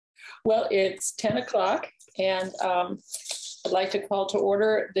Well, it's 10 o'clock, and I'd like to call to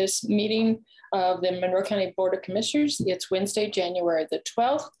order this meeting of the Monroe County Board of Commissioners. It's Wednesday, January the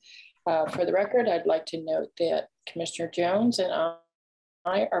 12th. For the record, I'd like to note that Commissioner Jones and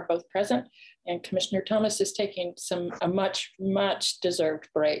I are both present, and Commissioner Thomas is taking a much deserved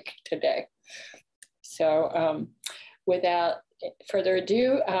break today. So without further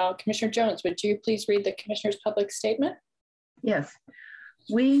ado, Commissioner Jones, would you please read the Commissioner's public statement? Yes.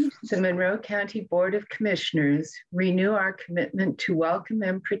 We, the Monroe County Board of Commissioners, renew our commitment to welcome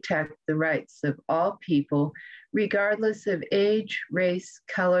and protect the rights of all people, regardless of age, race,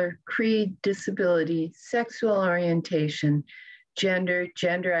 color, creed, disability, sexual orientation, gender,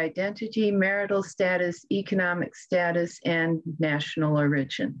 gender identity, marital status, economic status, and national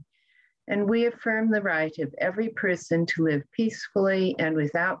origin. And we affirm the right of every person to live peacefully and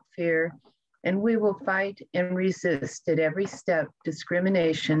without fear, and we will fight and resist at every step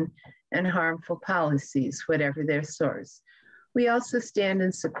discrimination and harmful policies, whatever their source. We also stand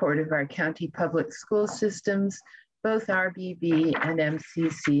in support of our county public school systems, both RBB and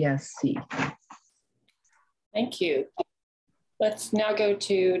MCCSC. Thank you. Let's now go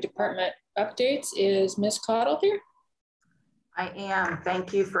to department updates. Is Ms. Cottle here? I am.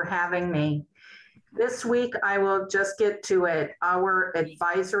 Thank you for having me. This week, I will just get to it. Our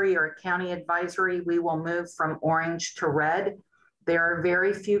advisory or county advisory, we will move from orange to red. There are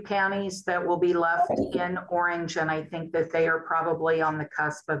very few counties that will be left in orange, and I think that they are probably on the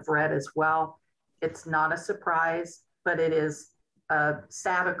cusp of red as well. It's not a surprise, but it is a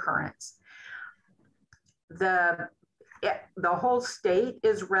sad occurrence. The whole state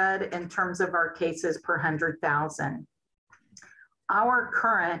is red in terms of our cases per 100,000. Our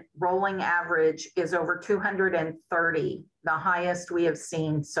current rolling average is over 230, the highest we have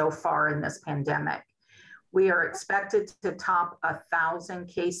seen so far in this pandemic. We are expected to top 1,000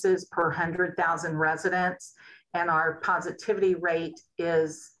 cases per 100,000 residents, and our positivity rate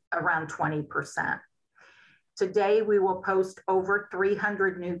is around 20%. Today, we will post over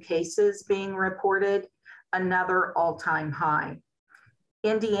 300 new cases being reported, another all-time high.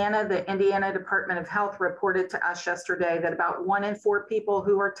 Indiana, the Indiana Department of Health reported to us yesterday that about 1 in 4 people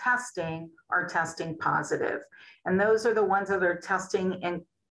who are testing positive. And those are the ones that are testing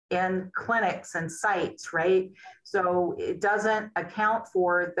in clinics and sites, right? So it doesn't account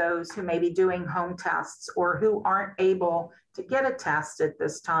for those who may be doing home tests or who aren't able to get a test at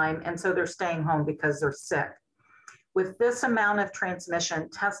this time. And so they're staying home because they're sick. With this amount of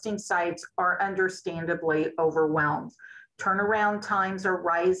transmission, testing sites are understandably overwhelmed. Turnaround times are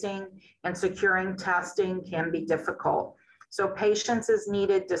rising and securing testing can be difficult. So patience is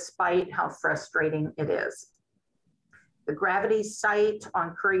needed despite how frustrating it is. The Gravity site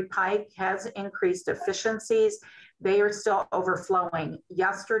on Curry Pike has increased efficiencies. They are still overflowing.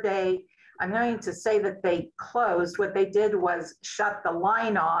 Yesterday, I'm going to say that they closed. What they did was shut the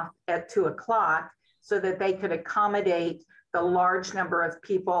line off at 2 o'clock so that they could accommodate the large number of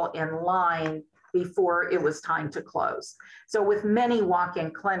people in line before it was time to close. So with many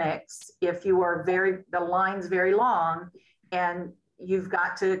walk-in clinics, if you are the line's very long and you've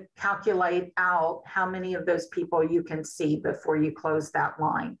got to calculate out how many of those people you can see before you close that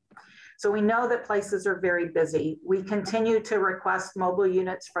line. So we know that places are very busy. We continue to request mobile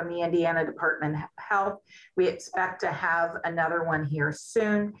units from the Indiana Department of Health. We expect to have another one here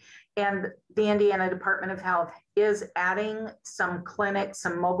soon. And the Indiana Department of Health is adding some clinics,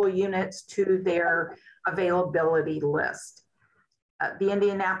 some mobile units to their availability list. The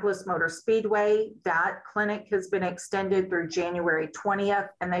Indianapolis Motor Speedway, that clinic has been extended through January 20th,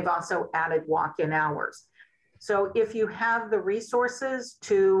 and they've also added walk-in hours. So if you have the resources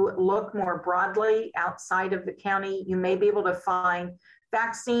to look more broadly outside of the county, you may be able to find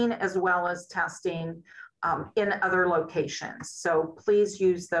vaccine as well as testing in other locations. So please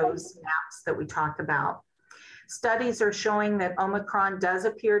use those maps that we talk about. Studies are showing that Omicron does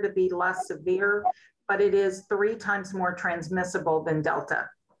appear to be less severe, but it is 3 times more transmissible than Delta.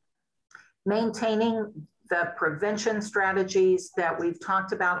 Maintaining the prevention strategies that we've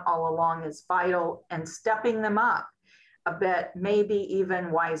talked about all along is vital, and stepping them up a bit may be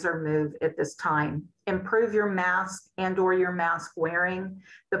even wiser move at this time. Improve your mask and/or your mask wearing.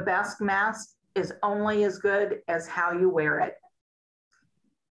 The best mask is only as good as how you wear it.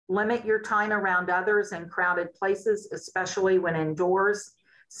 Limit your time around others in crowded places, especially when indoors.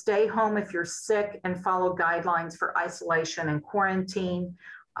 Stay home if you're sick and follow guidelines for isolation and quarantine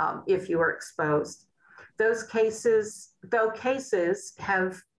if you are exposed. Those cases, though cases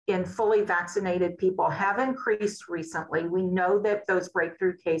in fully vaccinated people have increased recently, we know that those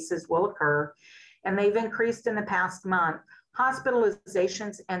breakthrough cases will occur, and they've increased in the past month.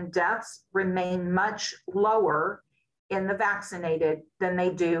 hospitalizations and deaths remain much lower in the vaccinated than they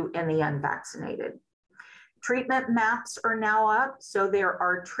do in the unvaccinated. Treatment maps are now up, so there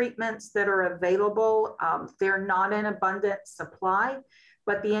are treatments that are available. They're not in abundant supply,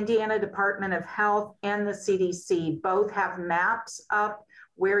 but the Indiana Department of Health and the CDC both have maps up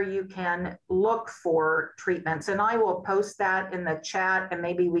where you can look for treatments. And I will post that in the chat, and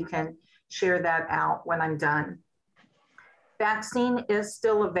maybe we can share that out when I'm done. Vaccine is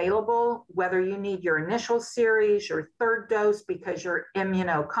still available, whether you need your initial series, your third dose because you're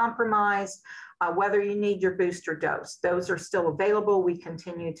immunocompromised, whether you need your booster dose. Those are still available. We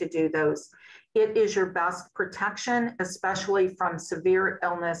continue to do those. It is your best protection, especially from severe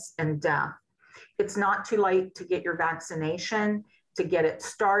illness and death. It's not too late to get your vaccination, to get it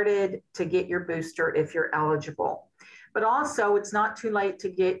started, to get your booster if you're eligible. But also, it's not too late to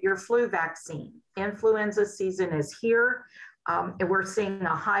get your flu vaccine. Influenza season is here, and we're seeing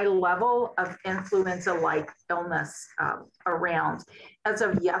a high level of influenza-like illness around. As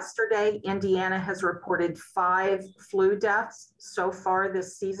of yesterday, Indiana has reported 5 flu deaths so far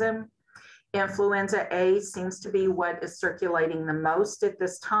this season. Influenza A seems to be what is circulating the most at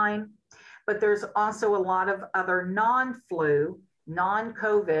this time, but there's also a lot of other non-flu,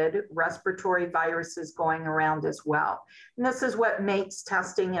 non-COVID respiratory viruses going around as well. And this is what makes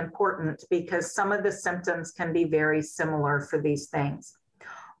testing important, because some of the symptoms can be very similar for these things.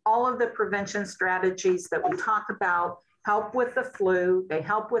 All of the prevention strategies that we talk about help with the flu, they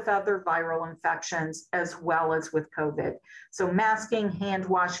help with other viral infections as well as with COVID. So masking, hand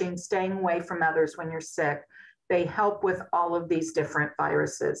washing, staying away from others when you're sick, they help with all of these different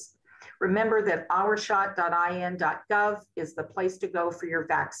viruses. Remember that ourshot.in.gov is the place to go for your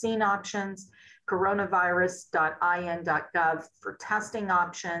vaccine options, coronavirus.in.gov for testing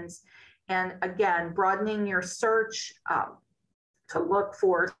options, and again, broadening your search to look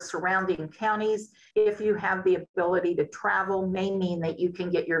for surrounding counties. If you have the ability to travel, may mean that you can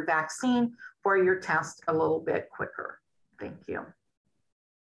get your vaccine or your test a little bit quicker. Thank you.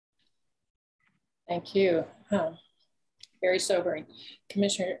 Thank you. Very sobering.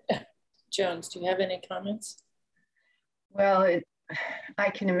 Commissioner Jones, do you have any comments? Well, I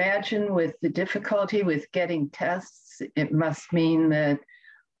can imagine with the difficulty with getting tests, it must mean that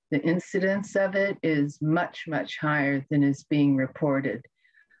the incidence of it is much, much higher than is being reported,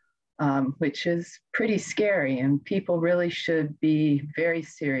 which is pretty scary. And people really should be very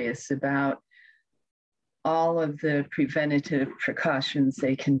serious about all of the preventative precautions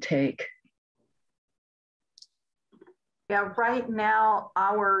they can take. Yeah, right now,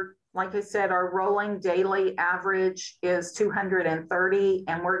 like I said, our rolling daily average is 230,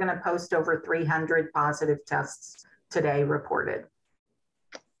 and we're going to post over 300 positive tests today reported.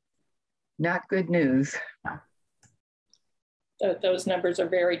 Not good news. No. Those numbers are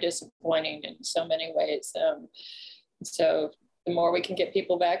very disappointing in so many ways. So the more we can get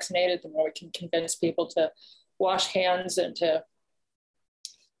people vaccinated, the more we can convince people to wash hands and to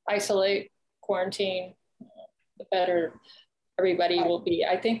isolate, quarantine, the better everybody will be.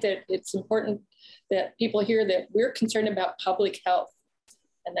 I think that it's important that people hear that we're concerned about public health,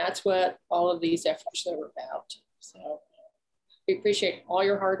 and that's what all of these efforts are about. So we appreciate all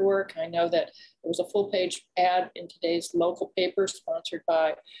your hard work. I know that there was a full page ad in today's local paper sponsored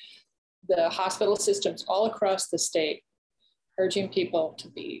by the hospital systems all across the state, urging people to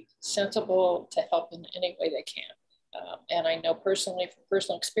be sensible, to help in any way they can. And I know personally, from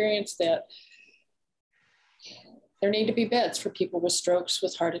personal experience, that there need to be beds for people with strokes,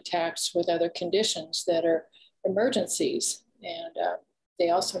 with heart attacks, with other conditions that are emergencies. And they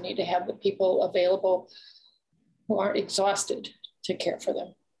also need to have the people available who aren't exhausted to care for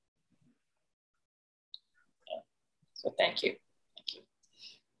them. So thank you. Thank you.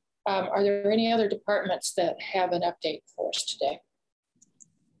 Are there any other departments that have an update for us today?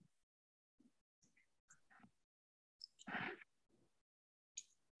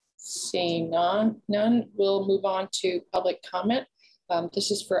 Seeing none, we'll move on to public comment.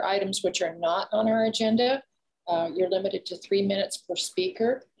 This is for items which are not on our agenda. You're limited to 3 minutes per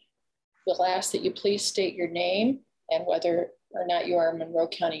speaker. We'll ask that you please state your name and whether or not you are a Monroe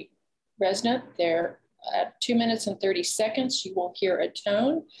County resident. There, at 2 minutes and 30 seconds, you will hear a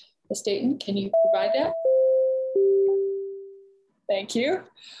tone. Ms. Dayton, can you provide that? Thank you.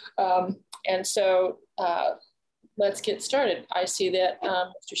 And so let's get started. I see that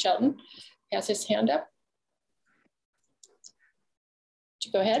Mr. Shelton has his hand up. Would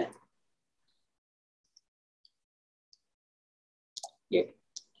you go ahead? Yeah.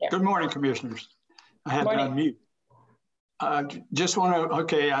 Good morning, commissioners. I have to unmute. Just want to,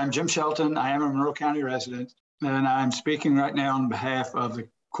 okay, I'm Jim Shelton. I am a Monroe County resident. and I'm speaking right now on behalf of the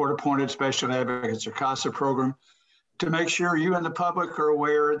Court-Appointed Special Advocates, or CASA program, to make sure you and the public are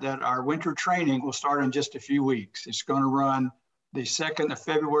aware that our winter training will start in just a few weeks. It's going to run the 2nd of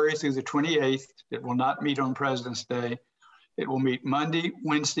February through the 28th. It will not meet on President's Day. It will meet Monday,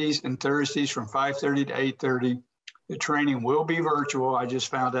 Wednesdays, and Thursdays from 5:30 to 8:30. The training will be virtual. I just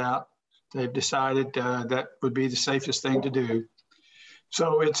found out they've decided that would be the safest thing to do.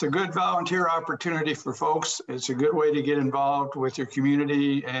 So it's a good volunteer opportunity for folks. It's a good way to get involved with your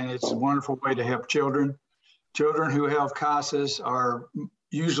community, and it's a wonderful way to help children. Children who have CASAs are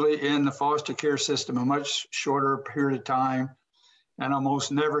usually in the foster care system a much shorter period of time and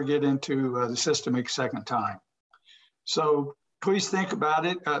almost never get into the system a second time. So please think about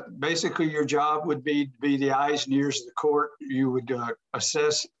it. Basically, your job would be to be the eyes and ears of the court. You would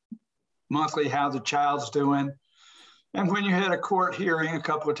assess monthly how the child's doing. And when you had a court hearing a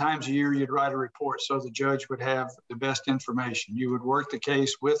couple of times a year, you'd write a report so the judge would have the best information. You would work the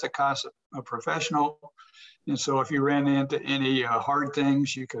case with a professional. And so if you ran into any hard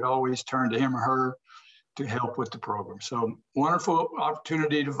things, you could always turn to him or her to help with the program. So wonderful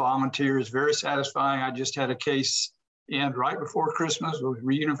opportunity to volunteer is very satisfying. I just had a case end right before Christmas with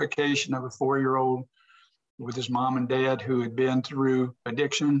reunification of a 4-year-old with his mom and dad who had been through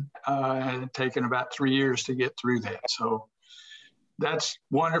addiction. It had taken about 3 years to get through that. So that's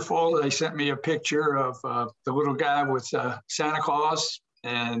wonderful. They sent me a picture of the little guy with Santa Claus,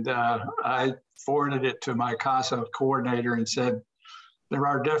 and I forwarded it to my CASA coordinator and said, there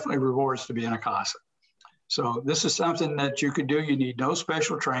are definitely rewards to being a CASA. So this is something that you could do. You need no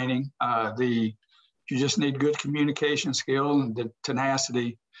special training. You just need good communication skill and the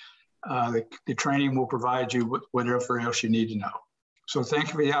tenacity. The training will provide you with whatever else you need to know. So thank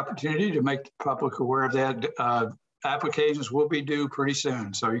you for the opportunity to make the public aware of that. Applications will be due pretty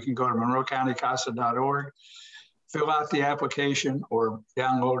soon. So you can go to monroecountycasa.org, fill out the application, or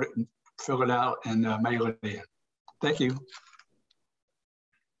download it and fill it out and mail it in. Thank you.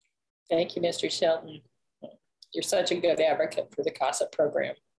 Thank you, Mr. Shelton. You're such a good advocate for the CASA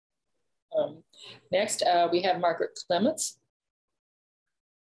program. Next, we have Margaret Clements.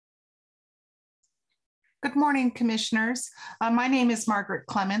 Good morning, commissioners. My name is Margaret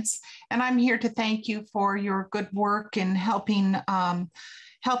Clements, and I'm here to thank you for your good work in helping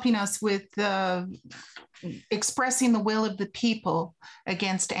us with expressing the will of the people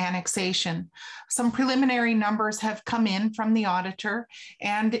against annexation. Some preliminary numbers have come in from the auditor,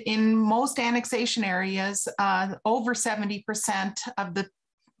 and in most annexation areas, over 70% of the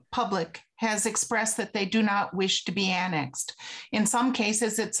public has expressed that they do not wish to be annexed. In some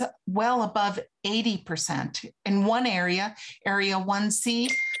cases, it's well above 80%. In one area, Area 1C,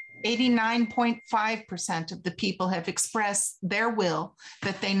 89.5% of the people have expressed their will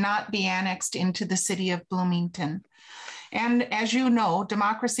that they not be annexed into the city of Bloomington. And as you know,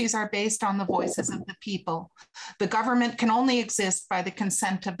 democracies are based on the voices of the people. The government can only exist by the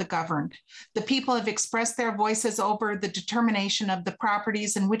consent of the governed. The people have expressed their voices over the determination of the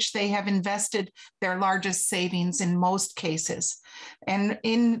properties in which they have invested their largest savings in most cases. And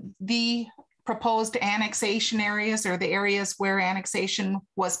in the proposed annexation areas, or the areas where annexation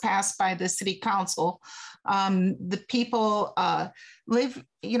was passed by the city council, the people live,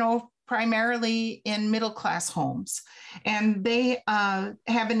 primarily in middle-class homes, and they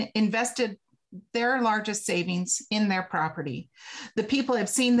have invested their largest savings in their property. The people have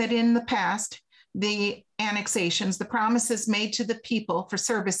seen that in the past, the annexations, the promises made to the people for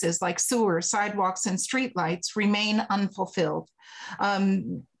services like sewer, sidewalks, and streetlights remain unfulfilled.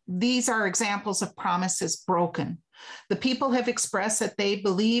 These are examples of promises broken. The people have expressed that they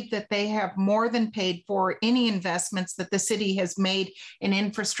believe that they have more than paid for any investments that the city has made in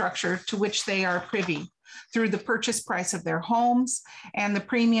infrastructure to which they are privy through the purchase price of their homes and the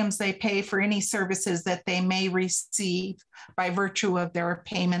premiums they pay for any services that they may receive by virtue of their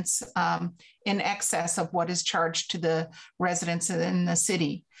payments in excess of what is charged to the residents in the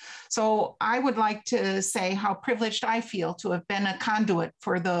city. So I would like to say how privileged I feel to have been a conduit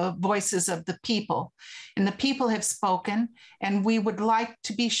for the voices of the people. And the people have spoken, and we would like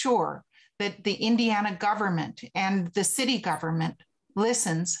to be sure that the Indiana government and the city government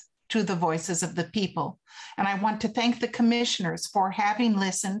listens to the voices of the people. And I want to thank the commissioners for having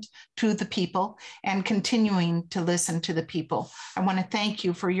listened to the people and continuing to listen to the people. I want to thank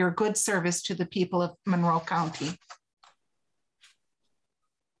you for your good service to the people of Monroe County.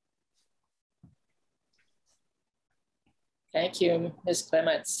 Thank you, Ms.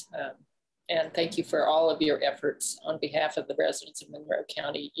 Clements. And thank you for all of your efforts on behalf of the residents of Monroe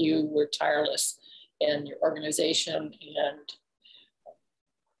County. You were tireless in your organization and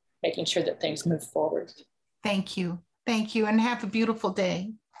making sure that things move forward. Thank you. Thank you, and have a beautiful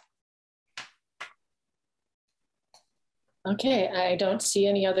day. Okay, I don't see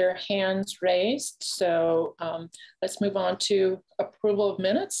any other hands raised, so let's move on to approval of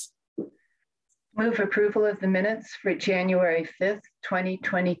minutes. Move approval of the minutes for January 5th,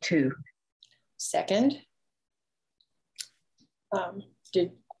 2022. Second.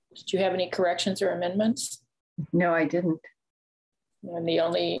 Did you have any corrections or amendments? No, I didn't. And the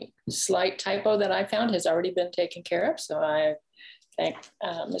only slight typo that I found has already been taken care of. So I thank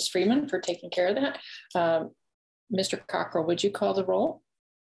Ms. Freeman for taking care of that. Mr. Cockrell, would you call the roll?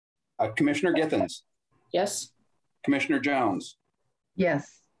 Commissioner Githens. Yes. Commissioner Jones.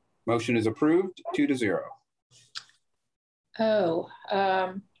 Yes. Motion is approved 2-0. Oh,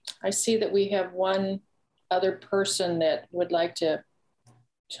 I see that we have one other person that would like to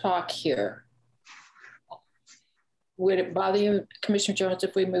talk here. Would it bother you, Commissioner Jones,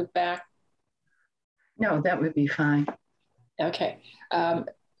 if we move back? No, that would be fine. Okay.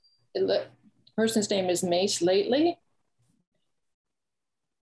 The person's name is Mace Lately.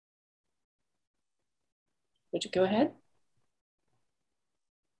 Would you go ahead?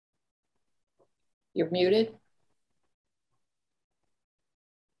 You're muted.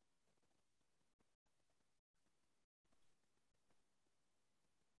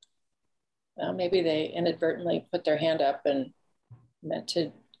 Well, maybe they inadvertently put their hand up and meant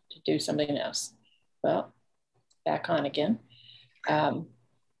to do something else. Well, back on again.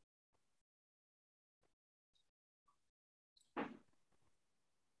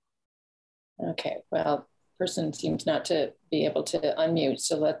 Okay, well, person seems not to be able to unmute.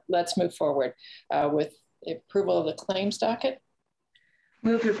 So let's move forward with approval of the claims docket.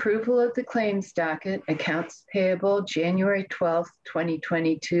 Move approval of the claims docket, accounts payable January 12th,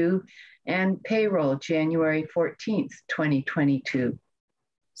 2022, and payroll January 14th, 2022.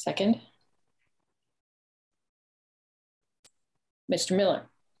 Second. Mr. Miller.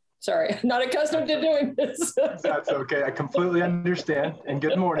 Sorry, I'm not accustomed to doing this. That's okay. I completely understand. And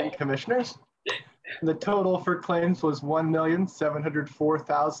good morning, commissioners. The total for claims was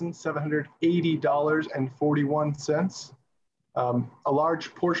 $1,704,780.41. A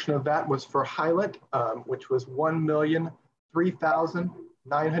large portion of that was for Highlight, which was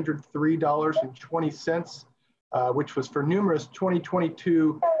 $1,003,903.20, which was for numerous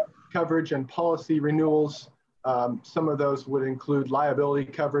 2022 coverage and policy renewals. Some of those would include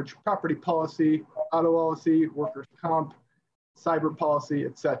liability coverage, property policy, auto policy, workers' comp, cyber policy,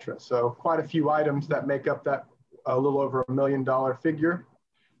 et cetera. So quite a few items that make up that a little over $1 million figure.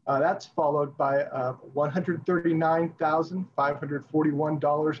 That's followed by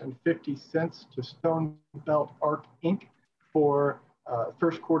 $139,541.50 to Stone Belt Arc Inc. for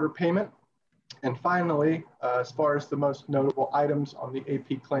first quarter payment. And finally, as far as the most notable items on the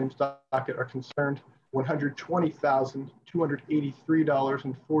AP claims docket are concerned,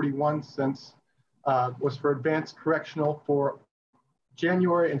 $120,283.41 was for advanced correctional for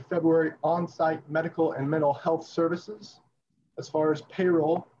January and February on-site medical and mental health services. As far as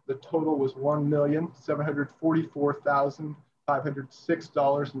payroll, the total was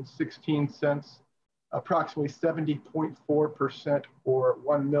 $1,744,506.16, approximately 70.4%, or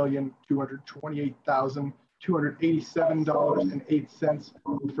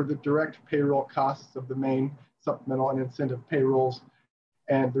 $1,228,287.08 for the direct payroll costs of the main supplemental and incentive payrolls,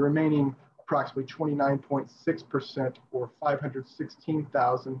 and the remaining approximately 29.6%, or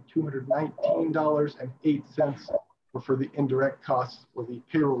 $516,219.08 for the indirect costs for the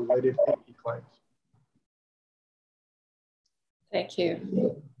payroll-related AP claims. Thank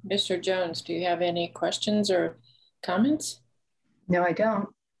you. Mr. Jones, do you have any questions or comments? No, I don't.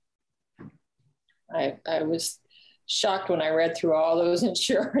 I was shocked when I read through all those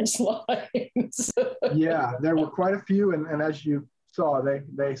insurance lines. Yeah, there were quite a few, and as you saw,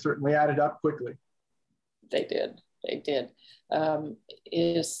 they certainly added up quickly. They did. They did.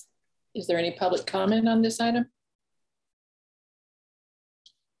 Is there any public comment on this item?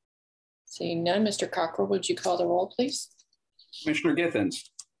 Seeing none, Mr. Cockrell, would you call the roll, please? Commissioner Githens.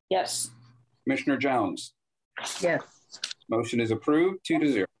 Yes. Commissioner Jones. Yes. Motion is approved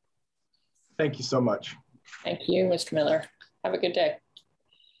 2-0. Thank you so much. Thank you, Mr. Miller. Have a good day.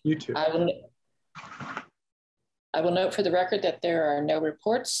 You too. I will note for the record that there are no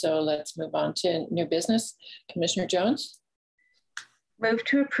reports, so let's move on to new business. Commissioner Jones. Move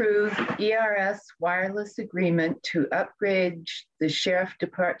to approve ERS wireless agreement to upgrade the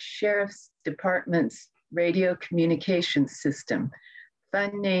Sheriff's Department's radio communications system.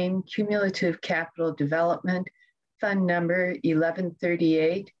 Fund name, Cumulative Capital Development, Fund number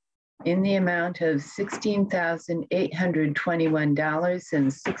 1138, in the amount of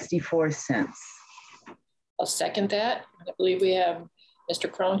 $16,821.64. I'll second that. I believe we have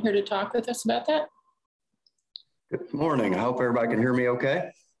Mr. Crone here to talk with us about that. Good morning. I hope everybody can hear me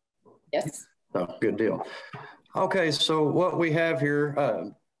okay. Yes. Oh, good deal. Okay, so what we have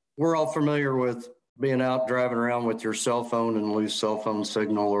here, we're all familiar with being out driving around with your cell phone and lose cell phone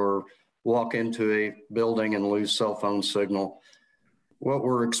signal, or walk into a building and lose cell phone signal. What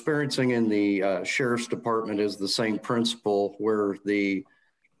we're experiencing in the Sheriff's Department is the same principle, where the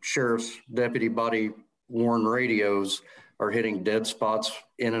Sheriff's deputy body worn radios are hitting dead spots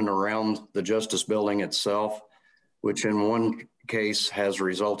in and around the Justice Building itself, which in one case has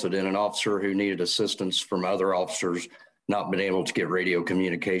resulted in an officer who needed assistance from other officers not being able to get radio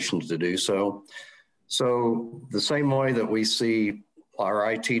communications to do so. So the same way that we see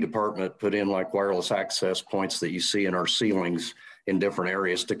our IT department put in like wireless access points that you see in our ceilings in different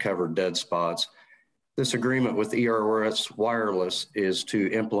areas to cover dead spots, this agreement with ERS Wireless is to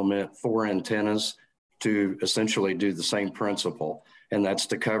implement 4 antennas to essentially do the same principle, and that's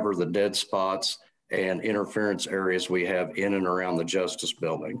to cover the dead spots and interference areas we have in and around the Justice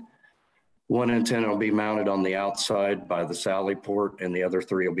Building. 1 antenna will be mounted on the outside by the Sally port, and the other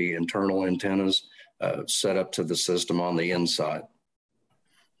 3 will be internal antennas set up to the system on the inside.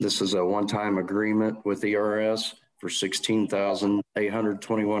 This is a one-time agreement with ERS for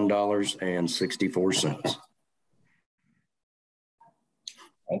 $16,821.64.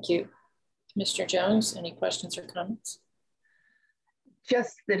 Thank you. Mr. Jones, any questions or comments?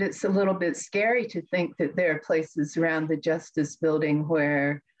 Just that it's a little bit scary to think that there are places around the Justice Building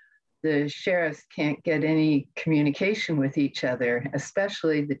where the sheriffs can't get any communication with each other,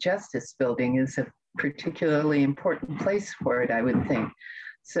 especially the Justice Building is a particularly important place for it, I would think.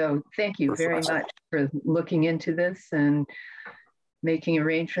 So thank you very much for looking into this and making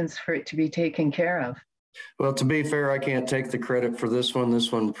arrangements for it to be taken care of. Well, to be fair, I can't take the credit for this one.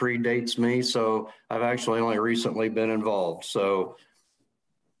 This one predates me, so I've actually only recently been involved. So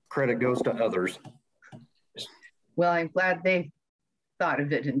credit goes to others. Well, I'm glad they thought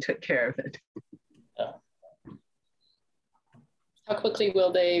of it and took care of it. How quickly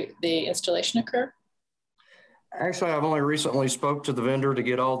will the installation occur? Actually, I've only recently spoke to the vendor to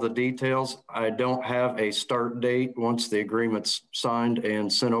get all the details. I don't have a start date once the agreement's signed and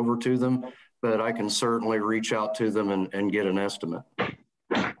sent over to them, but I can certainly reach out to them and get an estimate.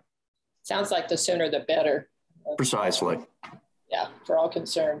 Sounds like the sooner the better. Precisely. Yeah, for all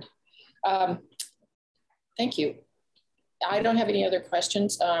concerned. Thank you. I don't have any other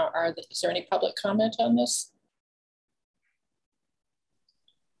questions. Is there any public comment on this?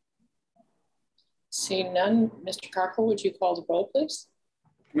 Seeing none, Mr. Cockrell, would you call the roll, please?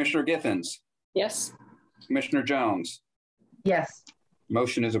 Commissioner Githens. Yes. Commissioner Jones. Yes.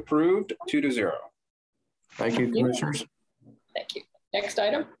 Motion is approved, 2-0. Thank you, Commissioners. Thank you. Next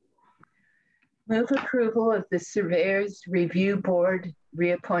item. Move approval of the Surveyors Review Board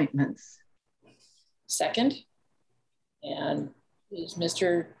reappointments. Second. And is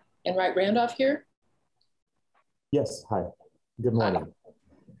Mr. Enright Randolph here? Yes, hi, good morning. Hi.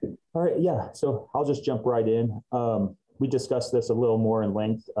 All right, yeah, so I'll just jump right in. We discussed this a little more in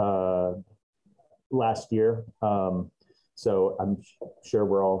length last year, so I'm sure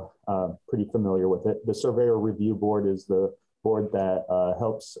we're all pretty familiar with it. The Surveyor Review Board is the board that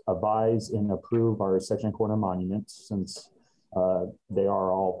helps advise and approve our section corner monuments, since they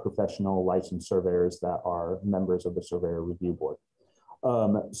are all professional licensed surveyors that are members of the Surveyor Review Board.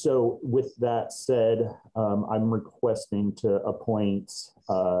 So with that said, I'm requesting to appoint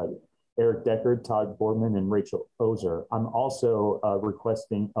Eric Deckard, Todd Boardman, and Rachel Ozer. I'm also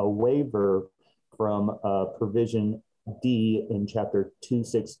requesting a waiver from provision D in chapter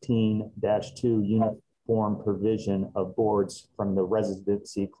 216-2 uniform provision of boards from the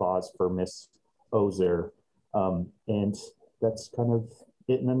residency clause for Ms. Ozer. And that's kind of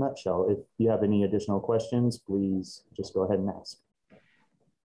it in a nutshell. If you have any additional questions, please just go ahead and ask.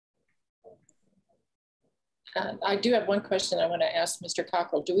 I do have one question I want to ask Mr.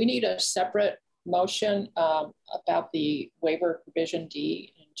 Cockrell. Do we need a separate motion about the waiver provision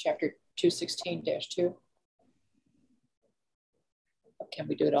D in chapter 216-2? Or can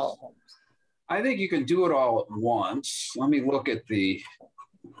we do it all at once? I think you can do it all at once. Let me look at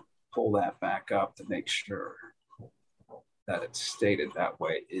pull that back up to make sure that it's stated that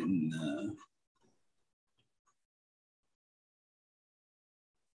way in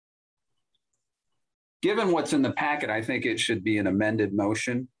given what's in the packet, I think it should be an amended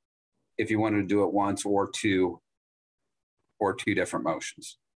motion if you wanted to do it once or two different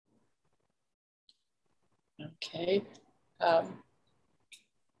motions. Okay.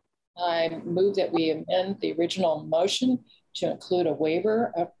 I move that we amend the original motion to include a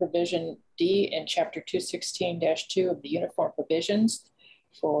waiver of provision D in chapter 216-2 of the Uniform Provisions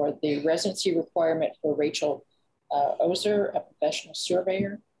for the residency requirement for Rachel Ozer, a professional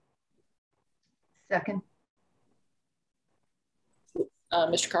surveyor. Second.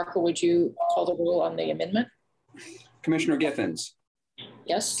 Mr. Cocker, would you call the roll on the amendment? Commissioner Githens.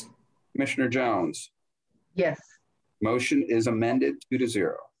 Yes. Commissioner Jones. Yes. Motion is amended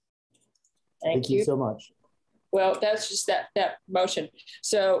 2-0. Thank you so much. Well, that's just that motion.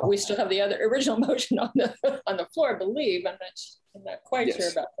 So we still have the other original motion on the floor, I believe. I'm not quite sure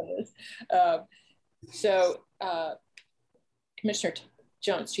about this. Commissioner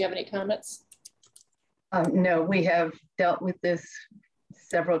Jones, do you have any comments? No, we have dealt with this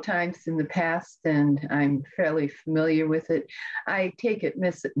several times in the past, and I'm fairly familiar with it. I take it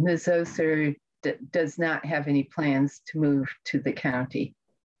Ms. Oser does not have any plans to move to the county.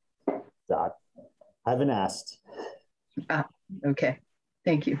 Doc, I haven't asked. Okay,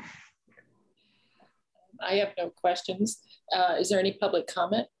 thank you. I have no questions. Is there any public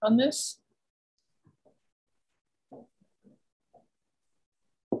comment on this?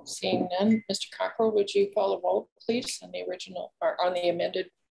 Seeing none, Mr. Cockrell, would you call the roll, please, on the original or on the amended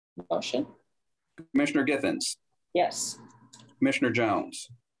motion? Commissioner Githens. Yes. Commissioner Jones.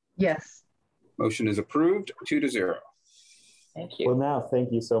 Yes. Motion is approved 2-0. Thank you. Well, now,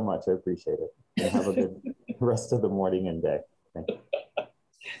 thank you so much. I appreciate it. And have a good rest of the morning and day. Thank you.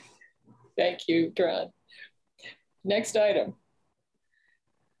 Thank you, Dron. Next item.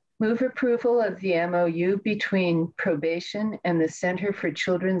 Move approval of the MOU between probation and the Center for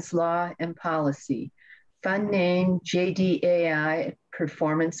Children's Law and Policy. Fund name JDAI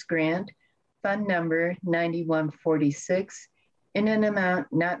Performance Grant, fund number 9146, in an amount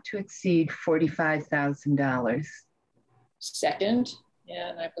not to exceed $45,000. Second,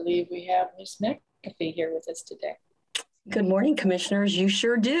 and I believe we have Ms. McAfee here with us today. Good morning, commissioners. You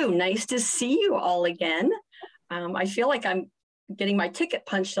sure do. Nice to see you all again. I feel like I'm getting my ticket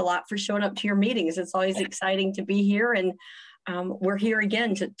punched a lot for showing up to your meetings. It's always exciting to be here. And we're here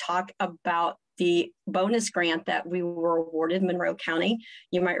again to talk about the bonus grant that we were awarded, Monroe County.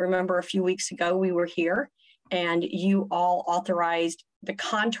 You might remember a few weeks ago, we were here and you all authorized the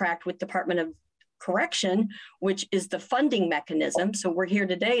contract with Department of Correction, which is the funding mechanism. So we're here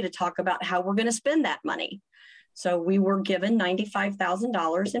today to talk about how we're going to spend that money. So we were given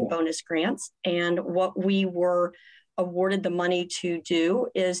 $95,000 in bonus grants, and what we were awarded the money to do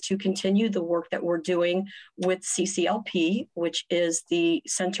is to continue the work that we're doing with CCLP, which is the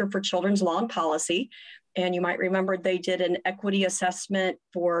Center for Children's Law and Policy. And you might remember they did an equity assessment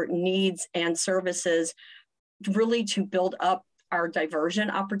for needs and services, really to build up our diversion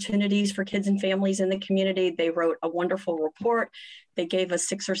opportunities for kids and families in the community. They wrote a wonderful report. They gave us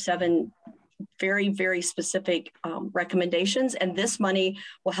 6 or 7 very, very specific recommendations. And this money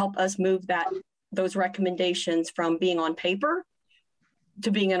will help us move those recommendations from being on paper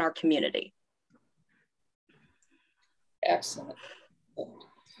to being in our community. Excellent.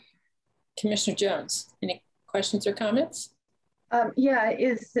 Commissioner Jones, any questions or comments? Yeah,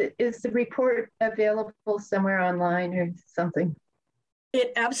 is the report available somewhere online or something?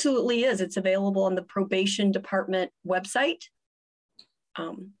 It absolutely is. It's available on the probation department website.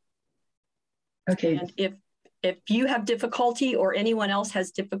 Okay. And if you have difficulty or anyone else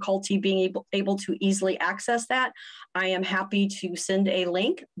has difficulty being able to easily access that, I am happy to send a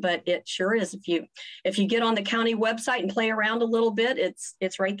link, but it sure is. If you get on the county website and play around a little bit,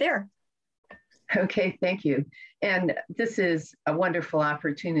 it's right there. Okay, thank you. And this is a wonderful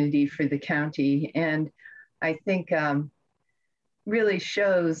opportunity for the county. And I think really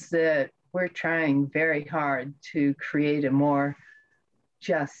shows that we're trying very hard to create a more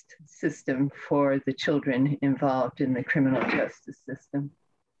just system for the children involved in the criminal justice system.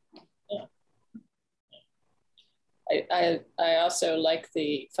 I also like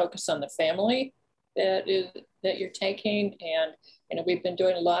the focus on the family that you're taking, and we've been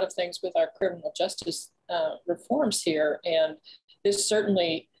doing a lot of things with our criminal justice reforms here, and this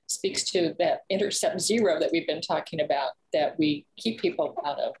certainly speaks to that intercept zero that we've been talking about, that we keep people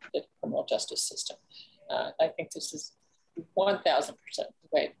out of the criminal justice system. I think this is 1000% the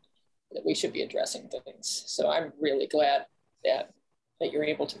way that we should be addressing things. So I'm really glad that you're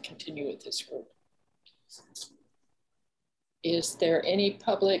able to continue with this group. Is there any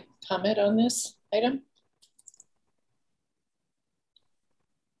public comment on this item?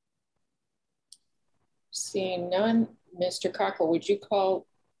 Seeing none, Mr. Cocker, would you call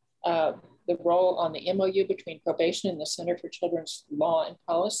the roll on the MOU between probation and the Center for Children's Law and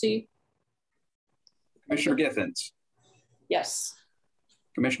Policy? Commissioner Githens. Yes.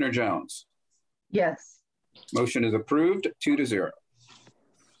 Commissioner Jones. Yes. Motion is approved, 2-0.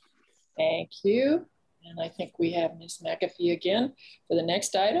 Thank you. And I think we have Ms. McAfee again for the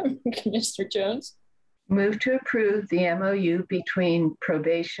next item. Commissioner Jones. Move to approve the MOU between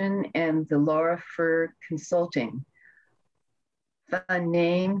probation and the Laura Fur Consulting. Fund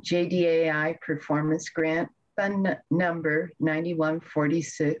name, JDAI Performance Grant, fund number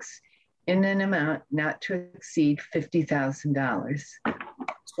 9146, in an amount not to exceed $50,000.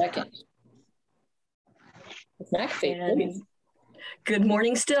 Second. Ms. McAfee, please. Good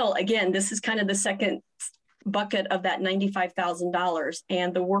morning still. Again, this is kind of the second bucket of that $95,000.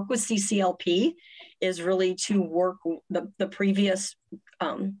 And the work with CCLP is really to work, the previous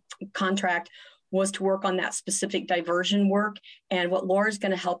contract was to work on that specific diversion work. And what Laura's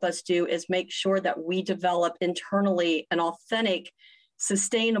going to help us do is make sure that we develop internally an authentic,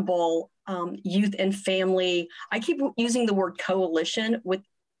 sustainable youth and family. I keep using the word coalition with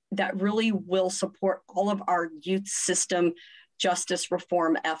that really will support all of our youth system justice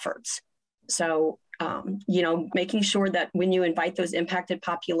reform efforts. So, you know, making sure that when you invite those impacted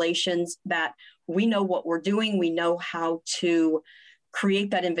populations that we know what we're doing, we know how to create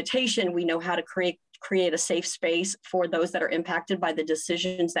that invitation, we know how to create a safe space for those that are impacted by the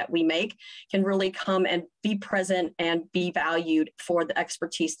decisions that we make, can really come and be present and be valued for the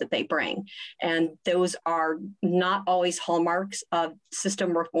expertise that they bring. And those are not always hallmarks of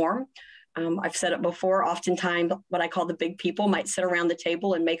system reform. I've said it before, oftentimes what I call the big people might sit around the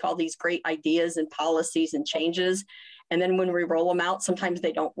table and make all these great ideas and policies and changes. And then when we roll them out, sometimes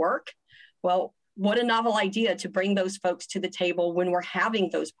they don't work. Well, what a novel idea to bring those folks to the table when we're having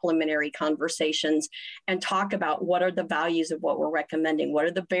those preliminary conversations and talk about what are the values of what we're recommending, what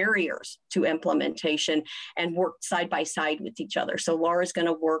are the barriers to implementation, and work side by side with each other. So Laura's going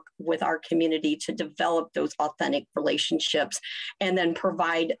to work with our community to develop those authentic relationships and then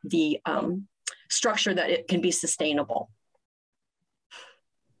provide the structure that it can be sustainable.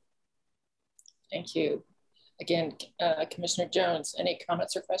 Thank you. Again, Commissioner Jones, any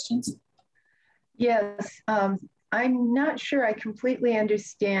comments or questions? Yes, I'm not sure I completely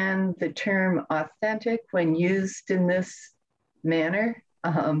understand the term authentic when used in this manner.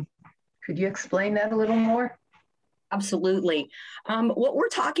 Could you explain that a little more? Absolutely. What we're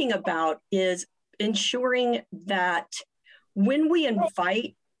talking about is ensuring that when we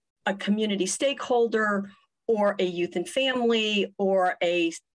invite a community stakeholder or a youth and family or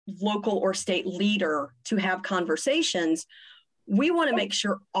a local or state leader to have conversations, we want to make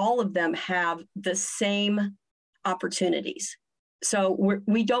sure all of them have the same opportunities. So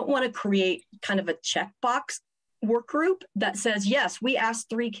we don't want to create kind of a checkbox work group that says, yes, we asked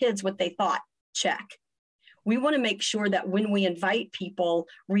 3 kids what they thought, check. We want to make sure that when we invite people,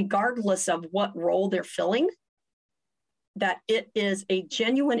 regardless of what role they're filling, that it is a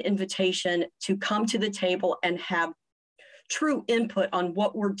genuine invitation to come to the table and have true input on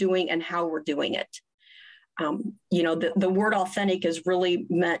what we're doing and how we're doing it. You know, the word authentic is really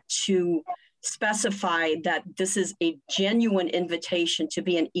meant to specify that this is a genuine invitation to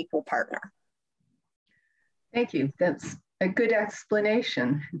be an equal partner. Thank you. That's a good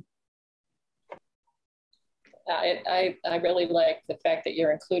explanation. I really like the fact that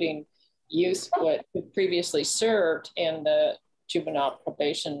you're including youth who previously served in the juvenile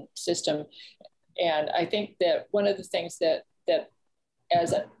probation system. And I think that one of the things that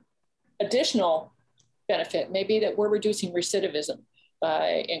as an additional benefit may be that we're reducing recidivism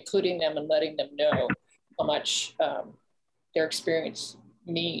by including them and letting them know how much their experience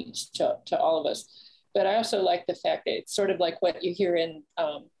means to all of us. But I also like the fact that it's sort of like what you hear in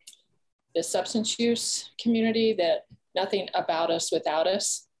the substance use community, that nothing about us without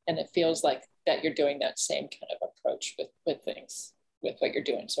us. And it feels like that you're doing that same kind of approach with things, with what you're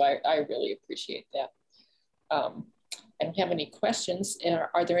doing. So I really appreciate that. I don't have any questions.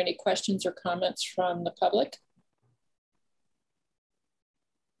 Are there any questions or comments from the public?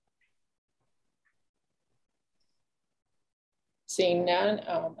 Seeing none,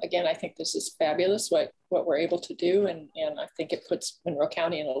 again, I think this is fabulous what we're able to do. And I think it puts Monroe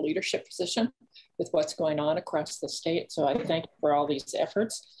County in a leadership position with what's going on across the state. So I thank you for all these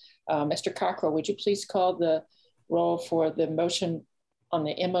efforts. Mr. Cockrell, would you please call the roll for the motion on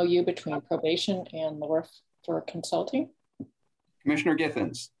the MOU between probation and Laura for consulting? Commissioner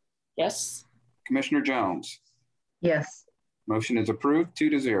Githens. Yes. Commissioner Jones. Yes. Motion is approved,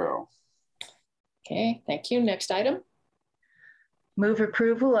 2-0. Okay, thank you. Next item. Move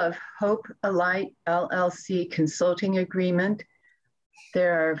approval of Hope Alight LLC consulting agreement.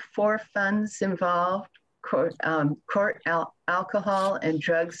 There are 4 funds involved: court alcohol and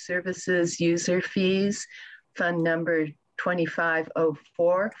drug services user fees, fund number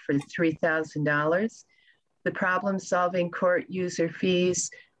 2504 for $3,000. the Problem Solving Court User Fees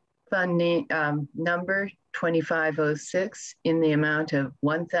Fund number 2506 in the amount of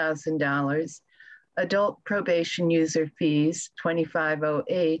 $1,000, Adult Probation User Fees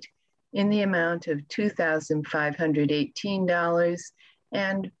 2508 in the amount of $2,518,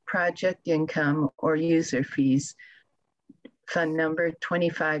 and Project Income or User Fees Fund number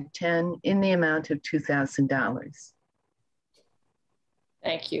 2510 in the amount of $2,000.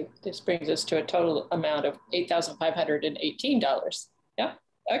 Thank you. This brings us to a total amount of $8,518. Yeah,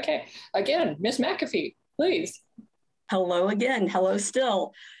 okay. Again, Ms. McAfee, please. Hello again, hello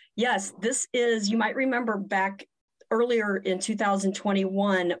still. Yes, this is, you might remember back earlier in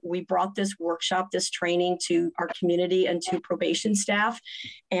 2021, we brought this workshop, this training to our community and to probation staff.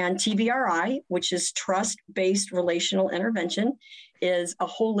 And TBRI, which is trust-based relational intervention, is a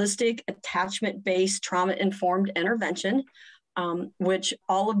holistic, attachment-based, trauma-informed intervention, which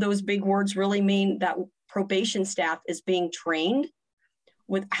all of those big words really mean that probation staff is being trained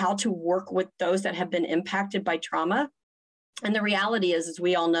with how to work with those that have been impacted by trauma. And the reality is, as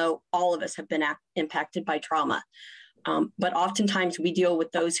we all know, all of us have been impacted by trauma. But oftentimes we deal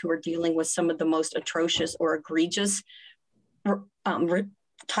with those who are dealing with some of the most atrocious or egregious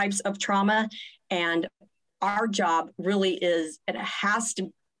types of trauma. And our job really is, it has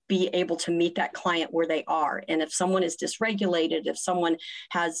to be able to meet that client where they are. And if someone is dysregulated, if someone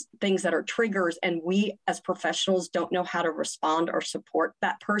has things that are triggers and we as professionals don't know how to respond or support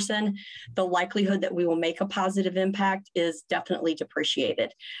that person, the likelihood that we will make a positive impact is definitely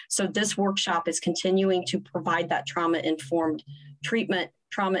depreciated. So this workshop is continuing to provide that trauma-informed treatment,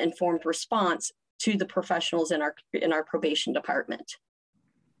 trauma-informed response to the professionals in our probation department.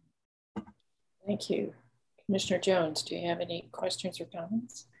 Thank you. Commissioner Jones, do you have any questions or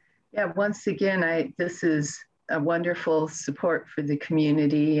comments? Yeah, once again, this is a wonderful support for the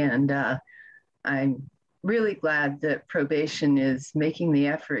community, and I'm really glad that probation is making the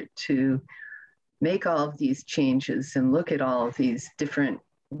effort to make all of these changes and look at all of these different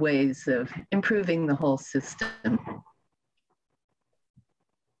ways of improving the whole system.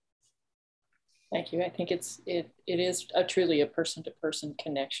 Thank you. I think it is truly a person-to-person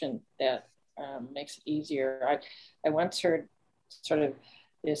connection that makes it easier. I once heard sort of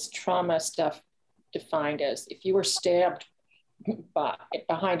this trauma stuff defined as if you were stabbed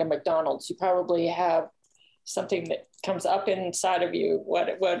behind a McDonald's, you probably have something that comes up inside of you,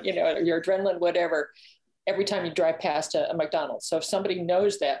 what you know, your adrenaline, whatever, every time you drive past a McDonald's. So if somebody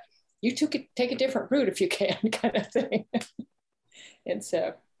knows that, you take a different route if you can, kind of thing. And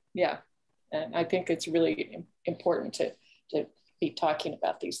so, yeah, and I think it's really important to be talking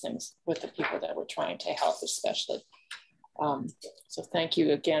about these things with the people that we're trying to help, especially. So thank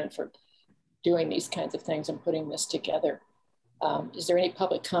you again for doing these kinds of things and putting this together. Is there any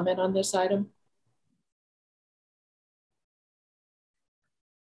public comment on this item?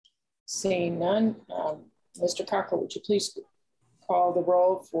 Seeing none, Mr. Cocker, would you please call the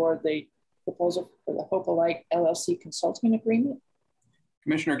roll for the proposal for the Hope Alike LLC consulting agreement?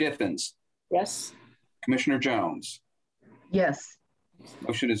 Commissioner Githens. Yes. Commissioner Jones. Yes.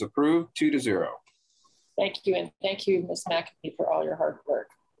 Motion is approved, 2-0. Thank you, and thank you, Ms. McAfee, for all your hard work.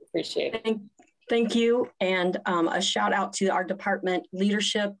 Appreciate it. Thank you, and a shout out to our department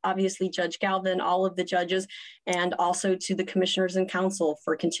leadership, obviously Judge Galvin, all of the judges, and also to the commissioners and council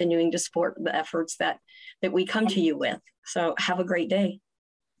for continuing to support the efforts that we come to you with. So have a great day.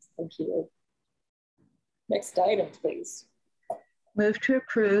 Thank you. Next item, please. Move to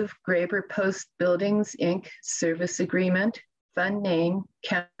approve Graber Post Buildings, Inc. service agreement, fund name,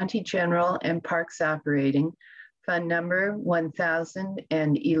 County General and Parks Operating, fund number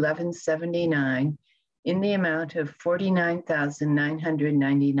 101179 in the amount of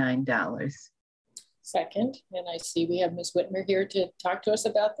 $49,999. Second, and I see we have Ms. Whitmer here to talk to us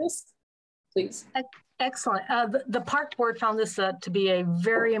about this. Please. Excellent. The Park Board found this to be a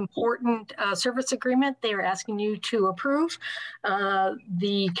very important service agreement they are asking you to approve.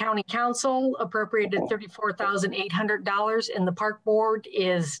 The County Council appropriated $34,800 and the Park Board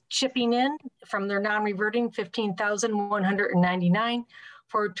is chipping in from their non-reverting $15,199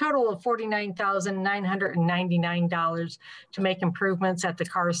 for a total of $49,999 to make improvements at the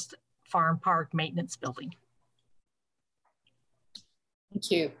Karst Farm Park Maintenance Building.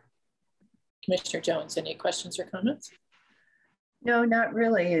 Thank you. Commissioner Jones, any questions or comments? No, not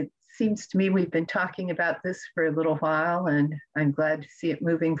really. It seems to me we've been talking about this for a little while and I'm glad to see it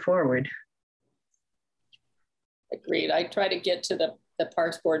moving forward. Agreed. I try to get to the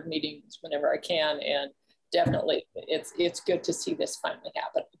Parks Board meetings whenever I can, and definitely it's good to see this finally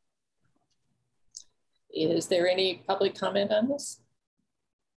happen. Is there any public comment on this?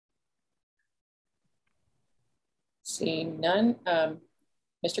 Seeing none.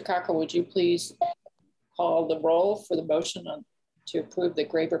 Mr. Cocker, would you please call the roll for the motion to approve the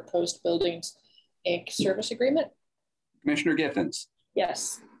Graber Post Buildings Inc. service agreement? Commissioner Giffens.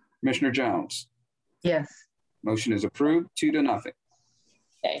 Yes. Commissioner Jones. Yes. Motion is approved 2-0.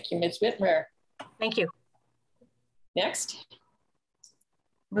 Thank you, Ms. Whitmer. Thank you. Next.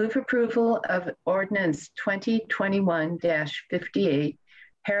 Move approval of ordinance 2021-58,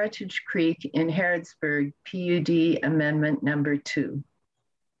 Heritage Creek in Harrodsburg, PUD amendment number 2.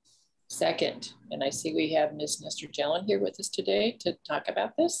 Second, and I see we have Ms. Nestor Jelen here with us today to talk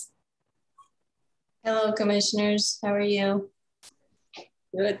about this. Hello, commissioners. How are you?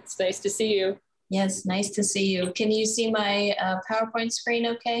 Good. It's nice to see you. Yes, nice to see you. Can you see my PowerPoint screen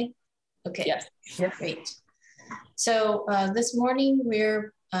okay? Okay. Yes. Yes. Great. So this morning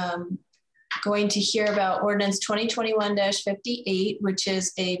we're going to hear about ordinance 2021-58, which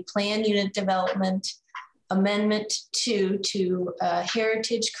is a plan unit development amendment to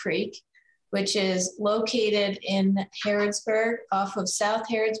Heritage Creek, which is located in Harrodsburg off of South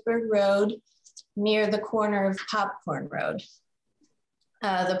Harrodsburg Road near the corner of Popcorn Road.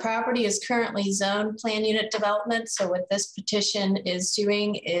 The property is currently zoned plan unit development. So what this petition is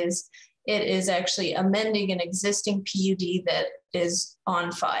doing is it is actually amending an existing PUD that is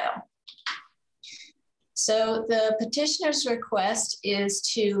on file. So the petitioner's request is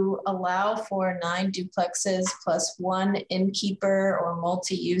to allow for 9 duplexes plus 1 innkeeper or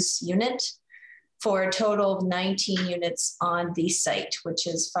multi-use unit for a total of 19 units on the site, which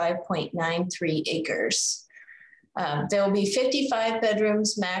is 5.93 acres. There will be 55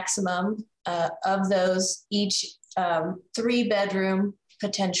 bedrooms maximum. Of those, each 3-bedroom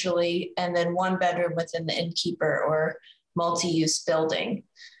potentially, and then 1 bedroom within the innkeeper or multi-use building.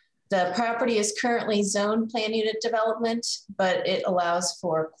 The property is currently zoned plan unit development, but it allows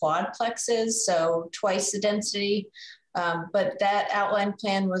for quadplexes, so twice the density. But that outline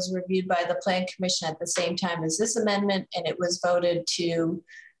plan was reviewed by the Plan Commission at the same time as this amendment, and it was voted to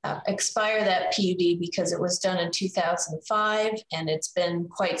expire that PUD because it was done in 2005, and it's been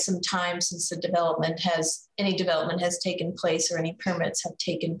quite some time since the any development has taken place or any permits have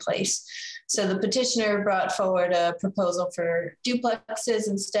taken place. So the petitioner brought forward a proposal for duplexes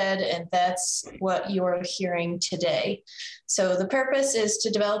instead, and that's what you're hearing today. So the purpose is to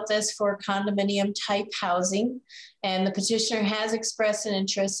develop this for condominium type housing, and the petitioner has expressed an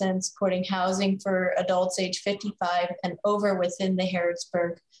interest in supporting housing for adults age 55 and over within the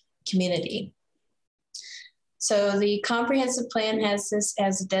Harrodsburg community. So the comprehensive plan has this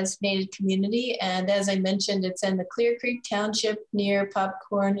as a designated community. And as I mentioned, it's in the Clear Creek Township near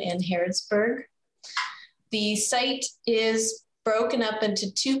Popcorn and Harrodsburg. The site is broken up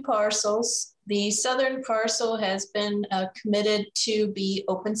into 2 parcels. The southern parcel has been committed to be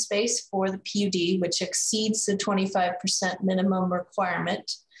open space for the PUD, which exceeds the 25% minimum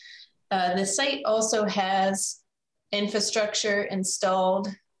requirement. The site also has infrastructure installed.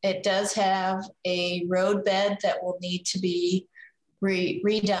 It does have a road bed that will need to be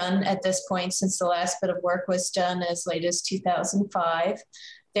redone at this point since the last bit of work was done as late as 2005.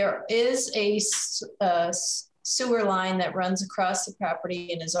 There is a sewer line that runs across the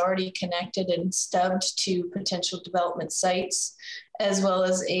property and is already connected and stubbed to potential development sites, as well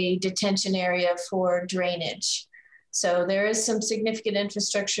as a detention area for drainage. So there is some significant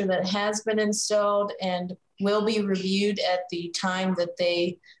infrastructure that has been installed and will be reviewed at the time that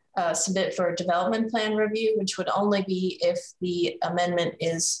they submit for a development plan review, which would only be if the amendment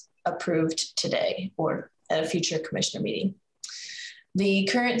is approved today or at a future commissioner meeting. The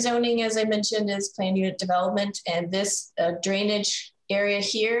current zoning, as I mentioned, is plan unit development, and this drainage area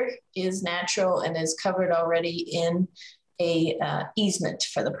here is natural and is covered already in a easement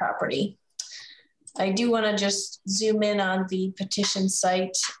for the property. I do want to just zoom in on the petition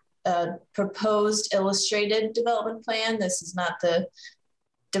site proposed illustrated development plan. This is not the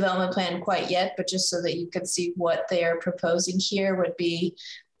development plan quite yet, but just so that you can see what they are proposing here would be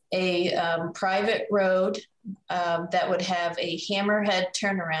a private road that would have a hammerhead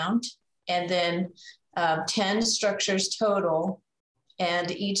turnaround, and then 10 structures total,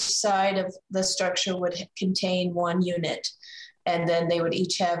 and each side of the structure would contain 1 unit. And then they would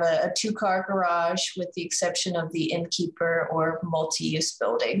each have a 2-car garage with the exception of the innkeeper or multi-use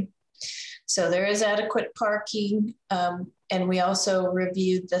building. So there is adequate parking. And we also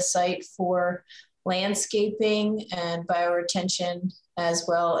reviewed the site for landscaping and bioretention, as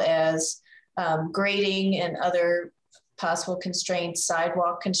well as grading and other possible constraints.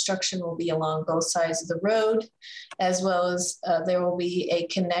 Sidewalk construction will be along both sides of the road, as well as there will be a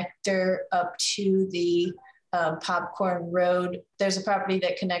connector up to the Popcorn Road. There's a property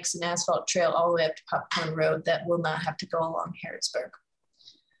that connects an asphalt trail all the way up to Popcorn Road that will not have to go along Harrodsburg.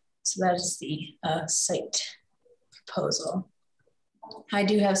 So that is the site proposal. I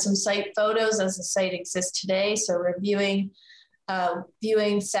do have some site photos as the site exists today. So we're viewing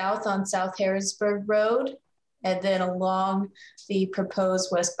south on South Harrodsburg Road, and then along the proposed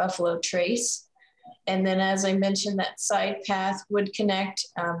West Buffalo Trace. And then, as I mentioned, that side path would connect.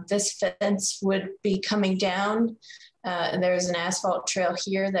 This fence would be coming down. And there's an asphalt trail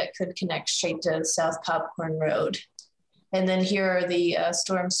here that could connect straight to South Popcorn Road. And then here are the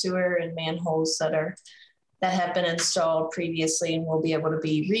storm sewer and manholes that have been installed previously and will be able to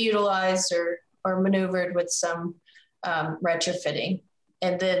be reutilized or maneuvered with some retrofitting.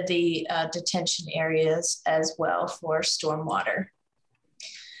 And then the detention areas as well for stormwater.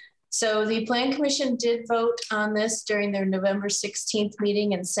 So the Plan Commission did vote on this during their November 16th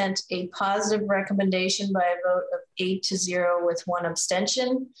meeting and sent a positive recommendation by a vote of 8-0 with 1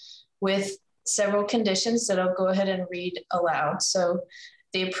 abstention, with several conditions that I'll go ahead and read aloud. So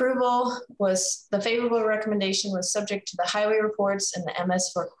the favorable recommendation was subject to the highway reports and the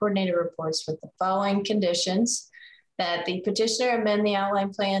MS4 coordinator reports with the following conditions: that the petitioner amend the outline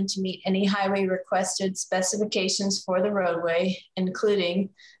plan to meet any highway requested specifications for the roadway,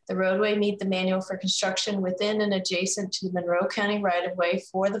 including the roadway meet the manual for construction within and adjacent to the Monroe County right-of-way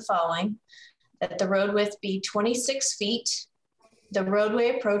for the following: that the road width be 26 feet. The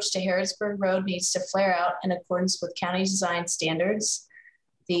roadway approach to Harrodsburg Road needs to flare out in accordance with county design standards.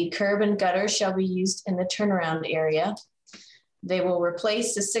 The curb and gutter shall be used in the turnaround area. They will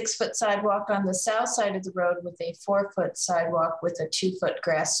replace the 6-foot sidewalk on the south side of the road with a 4-foot sidewalk with a 2-foot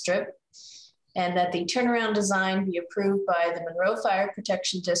grass strip. And that the turnaround design be approved by the Monroe Fire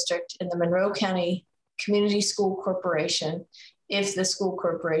Protection District and the Monroe County Community School Corporation if the school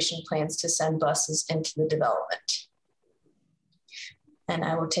corporation plans to send buses into the development. And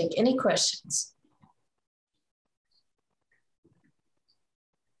I will take any questions.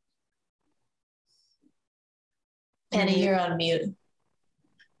 Penny, you're on mute.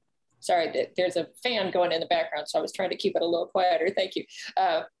 Sorry, there's a fan going in the background, so I was trying to keep it a little quieter. Thank you.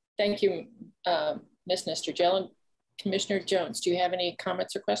 Thank you, Ms. Nistergel. Commissioner Jones, do you have any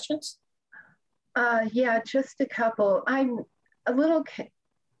comments or questions? Yeah, just a couple. I'm a little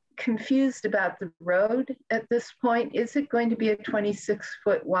confused about the road at this point. Is it going to be a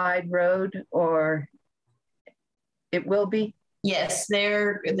 26-foot wide road, or it will be? Yes,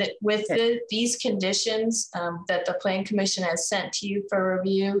 these conditions that the Plan Commission has sent to you for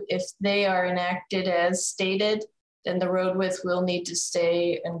review, if they are enacted as stated, then the road width will need to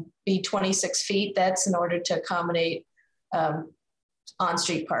stay and be 26 feet. That's in order to accommodate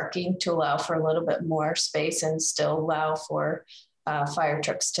on-street parking to allow for a little bit more space and still allow for fire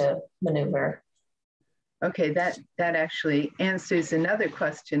trucks to maneuver. Okay, that actually answers another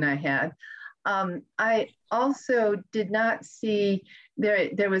question I had. I also did not see,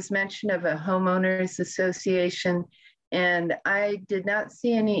 there was mention of a homeowners association, and I did not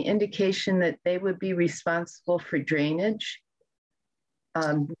see any indication that they would be responsible for drainage.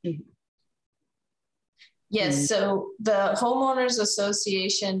 Yes, so the homeowners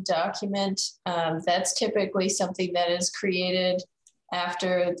association document, that's typically something that is created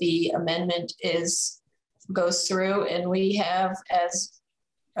after the amendment goes through, and we have, as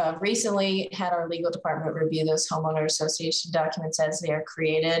recently had our legal department review those homeowner association documents as they are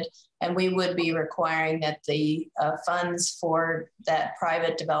created, and we would be requiring that the funds for that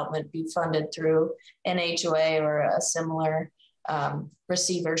private development be funded through an HOA or a similar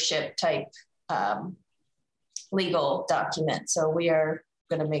receivership type legal document. So we are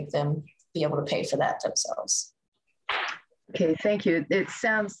going to make them be able to pay for that themselves. Okay, thank you. It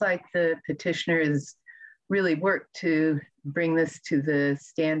sounds like the petitioner has really worked to bring this to the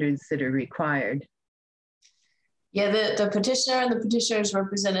standards that are required. Yeah, the petitioner and the petitioner's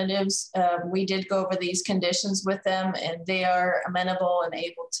representatives, we did go over these conditions with them, and they are amenable and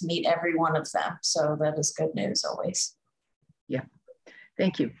able to meet every one of them. So that is good news always. Yeah,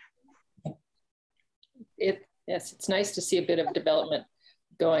 thank you. Yes, it's nice to see a bit of development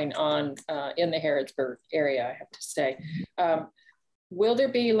going on in the Harrodsburg area, I have to say. Will there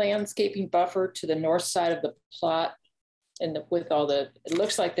be landscaping buffer to the north side of the plot? And with all the, it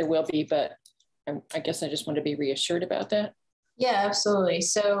looks like there will be, but I guess I just want to be reassured about that. Yeah, absolutely.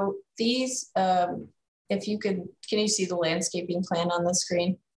 So these, if you can you see the landscaping plan on the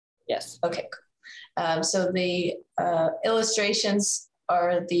screen? Yes. Okay. So the illustrations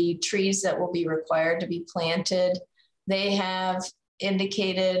are the trees that will be required to be planted. They have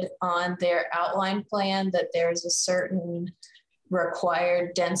indicated on their outline plan that there's a certain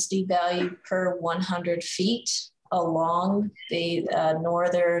required density value per 100 feet along the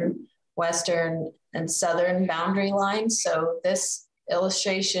northern, western, and southern boundary lines. So this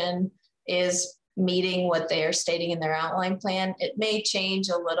illustration is meeting what they are stating in their outline plan. It may change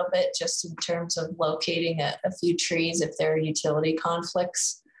a little bit just in terms of locating a few trees if there are utility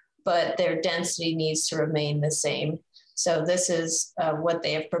conflicts, but their density needs to remain the same. So this is what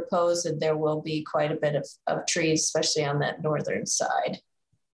they have proposed, and there will be quite a bit of trees, especially on that northern side.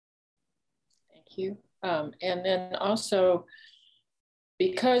 Thank you. And then also,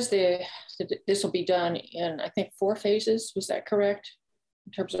 because this will be done in, I think, 4 phases, was that correct?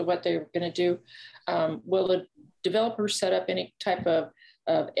 In terms of what they're going to do, will the developer set up any type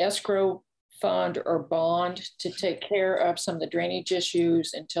of escrow fund or bond to take care of some of the drainage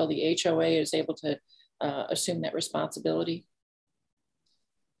issues until the HOA is able to assume that responsibility?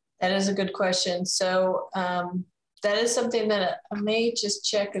 That is a good question. So that is something that I may just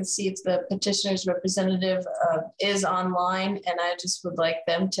check and see if the petitioner's representative is online, and I just would like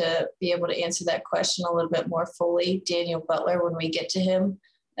them to be able to answer that question a little bit more fully, Daniel Butler, when we get to him,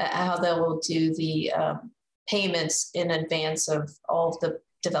 how they will do the payments in advance of all of the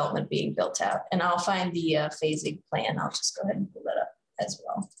development being built out. And I'll find the phasing plan. I'll just go ahead and pull that up as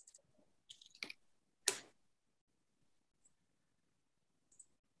well.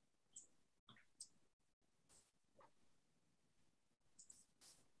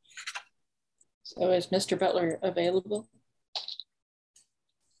 So is Mr. Butler available?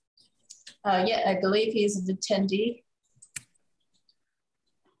 Yeah, I believe he's an attendee.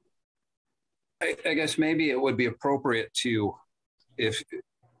 I guess maybe it would be appropriate to, if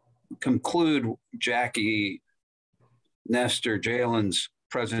conclude Jackie Nestor Jalen's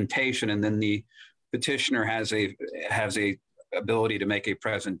presentation, and then the petitioner has a ability to make a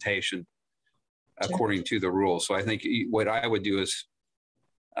presentation according to the rules. So I think what I would do is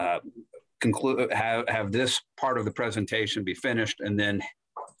conclude, have this part of the presentation be finished, and then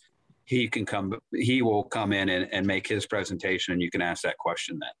he will come in and make his presentation, and you can ask that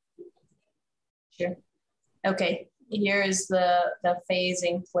question then. Sure. Okay, here is the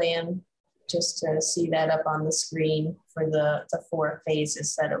phasing plan, just to see that up on the screen for the 4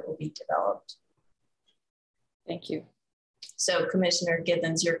 phases that it will be developed. Thank you. So Commissioner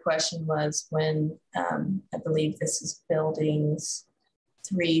Gibbons, your question was when, I believe this is buildings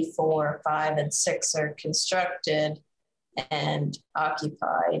 3, 4, 5, and 6 are constructed and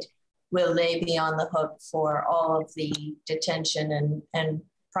occupied, will they be on the hook for all of the detention and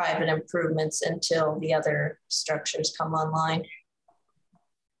private improvements until the other structures come online?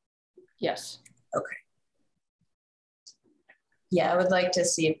 Yes. Okay. Yeah, I would like to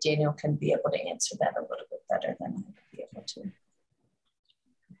see if Daniel can be able to answer that a little bit better than I would be able to.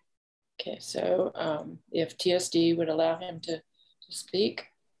 Okay, so if TSD would allow him to speak.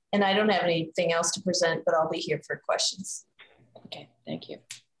 And I don't have anything else to present, but I'll be here for questions. Okay, thank you.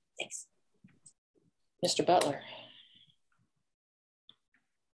 Thanks. Mr. Butler.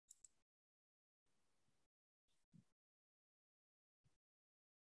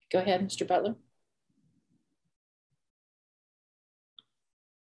 Go ahead, Mr. Butler.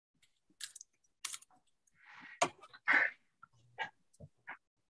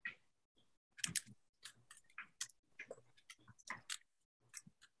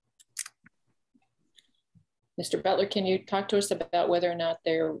 Mr. Butler, can you talk to us about whether or not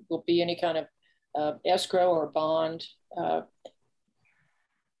there will be any kind of escrow or bond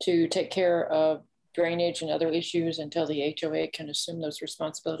to take care of drainage and other issues until the HOA can assume those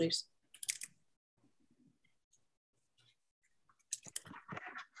responsibilities?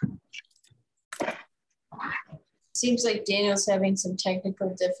 Seems like Daniel's having some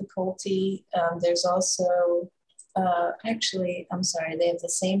technical difficulty. There's also, actually, I'm sorry, they have the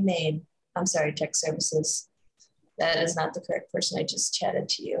same name. I'm sorry, Tech Services. That is not the correct person. I just chatted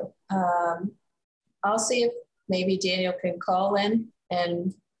to you. I'll see if maybe Daniel can call in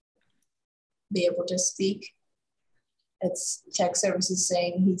and be able to speak. It's Tech Services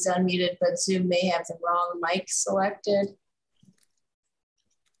saying he's unmuted, but Zoom may have the wrong mic selected.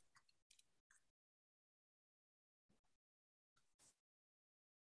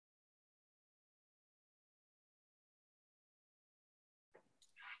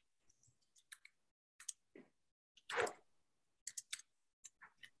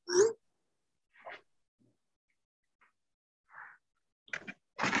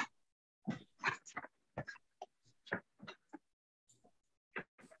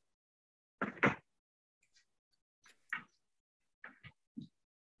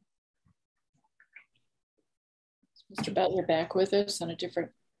 Mr. Butler back with us on a different.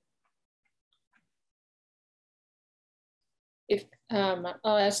 If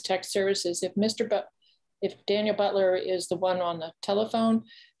I'll ask tech services if Daniel Butler is the one on the telephone,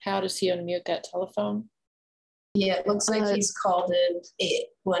 how does he unmute that telephone? Yeah, it looks like he's called in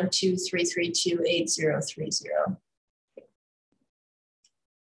 812-332-8030.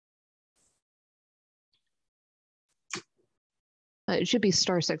 It should be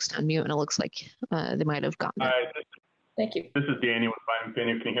 *6 to unmute, and it looks like they might have gotten it. Hi, Thank you. this is Danny with Vine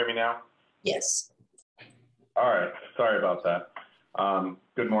Venue. Can you hear me now? Yes. All right. Sorry about that.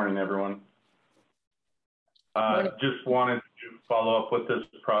 Good morning, everyone. Just wanted to follow up with this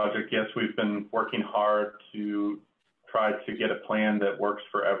project. Yes, we've been working hard to try to get a plan that works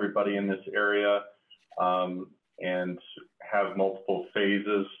for everybody in this area and have multiple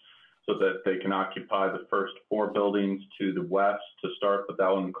phases so that they can occupy the first 4 buildings to the west to start, but that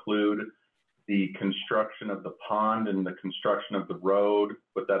will include the construction of the pond and the construction of the road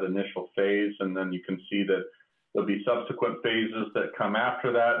with that initial phase. And then you can see that there'll be subsequent phases that come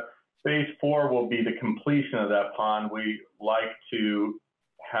after that. Phase 4 will be the completion of that pond. We like to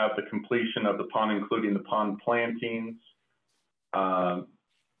have the completion of the pond, including the pond plantings,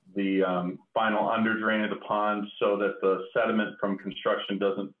 the final under drain of the pond so that the sediment from construction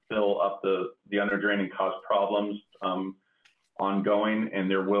doesn't fill up the under drain and cause problems ongoing. And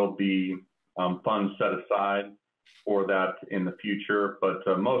there will be funds set aside for that in the future. But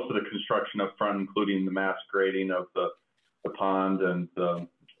most of the construction up front, including the mass grading of the pond and the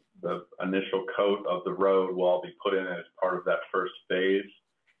initial coat of the road, will all be put in as part of that first phase.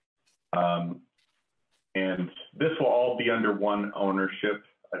 And this will all be under one ownership.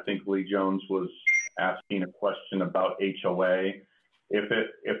 I think Lee Jones was asking a question about HOA.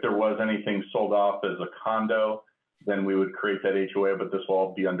 If there was anything sold off as a condo, then we would create that HOA, but this will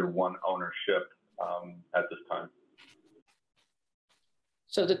all be under one ownership at this time.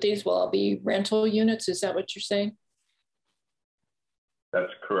 So that these will all be rental units, is that what you're saying?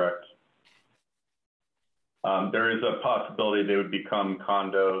 That's correct. There is a possibility they would become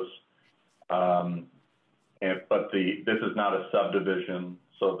condos, but this is not a subdivision,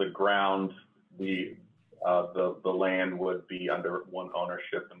 so the ground, the land would be under one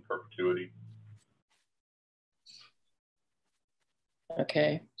ownership in perpetuity.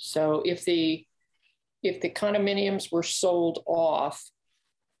 Okay, so if the condominiums were sold off,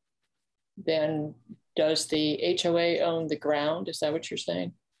 then does the HOA own the ground? Is that what you're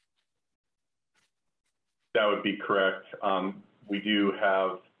saying? That would be correct. We do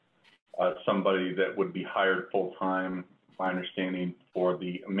have somebody that would be hired full-time, my understanding, for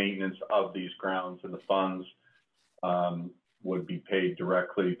the maintenance of these grounds, and the funds would be paid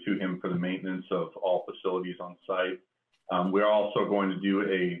directly to him for the maintenance of all facilities on site. We're also going to do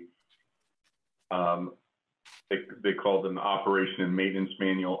they called an operation and maintenance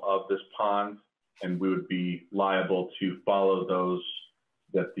manual of this pond, and we would be liable to follow those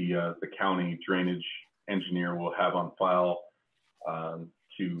that the county drainage engineer will have on file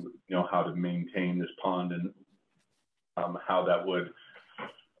to know how to maintain this pond and how that would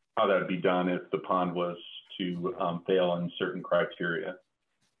be done if the pond was to fail in certain criteria.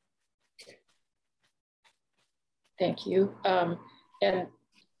 Thank you. And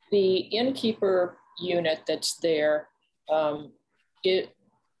the innkeeper unit that's there,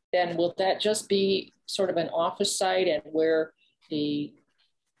 then will that just be sort of an office site and where the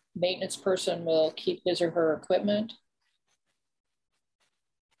maintenance person will keep his or her equipment?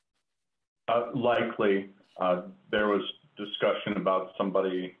 Likely. There was discussion about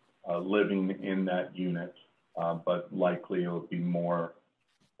somebody living in that unit, but likely it will be more,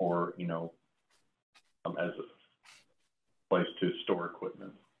 or as a place to store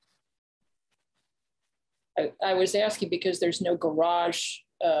equipment. I was asking because there's no garage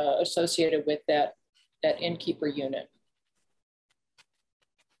associated with that innkeeper unit.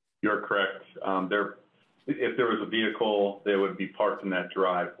 You're correct. If there was a vehicle, they would be parked in that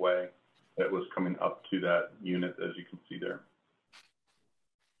driveway that was coming up to that unit, as you can see there.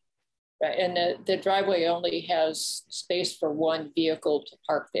 Right, and the driveway only has space for one vehicle to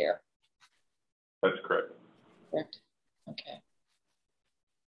park there. That's correct. Correct. Okay.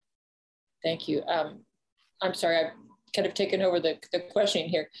 Thank you. I'm sorry, I've kind of taken over the questioning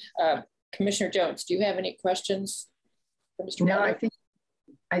here. Commissioner Jones, do you have any questions for Mr. No, Butler?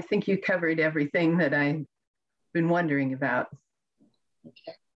 I think you covered everything that I've been wondering about.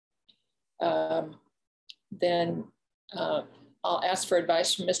 Okay. Then I'll ask for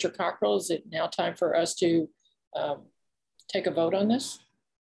advice from Mr. Cockrell. Is it now time for us to take a vote on this?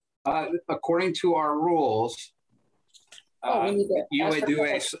 According to our rules,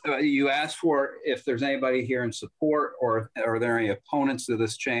 you ask for if there's anybody here in support, or are there any opponents to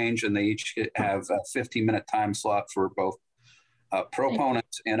this change, and they each have a 15-minute time slot for both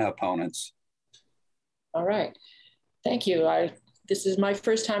proponents and opponents. All right. Thank you. This is my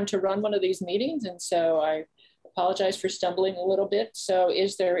first time to run one of these meetings, and so I apologize for stumbling a little bit. So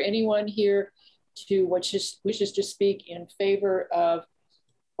is there anyone here who wishes to speak in favor of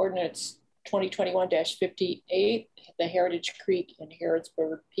ordinance 2021-58, the Heritage Creek and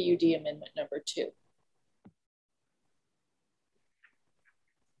Harrodsburg PUD Amendment number 2?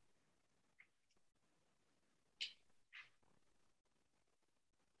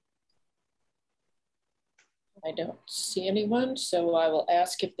 I don't see anyone, so I will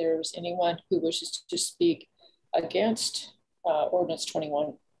ask if there's anyone who wishes to speak against ordinance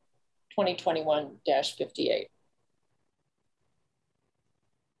 2021-58.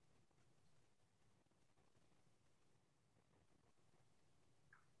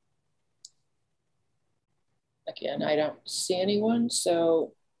 Again, I don't see anyone,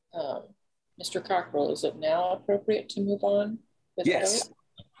 so Mr. Cockrell, is it now appropriate to move on? Yes.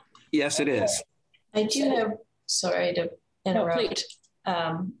 Yes, it is. I do have, sorry to interrupt.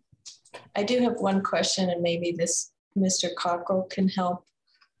 No, I do have one question, and maybe this Mr. Cockrell can help.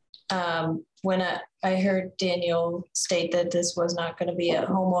 When I heard Daniel state that this was not going to be a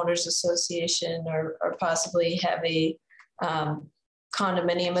homeowners association or possibly have a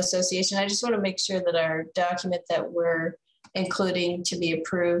condominium association, I just want to make sure that our document that we're including to be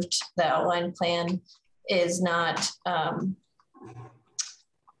approved, the outline plan, is not,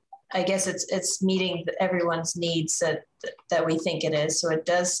 I guess it's meeting everyone's needs that we think it is. So it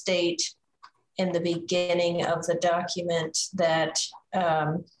does state in the beginning of the document that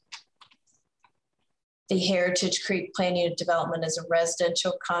the Heritage Creek Plan Unit Development is a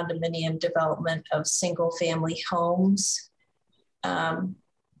residential condominium development of single family homes.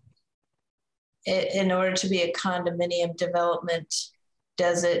 In order to be a condominium development,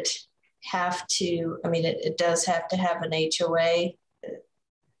 does it have to, I mean, it does have to have an HOA.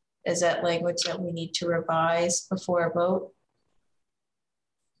 Is that language that we need to revise before a vote?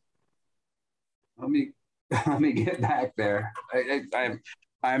 Let me get back there.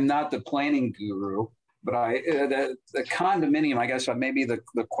 I'm not the planning guru, but the condominium, I guess maybe the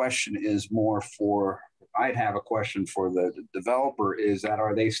question is more for, I'd have a question for the developer, is that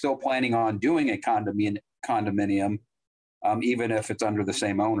are they still planning on doing a condominium even if it's under the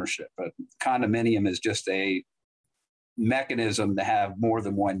same ownership? But condominium is just a mechanism to have more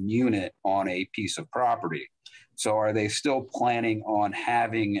than one unit on a piece of property. So are they still planning on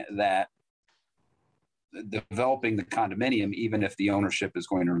having that, developing the condominium, even if the ownership is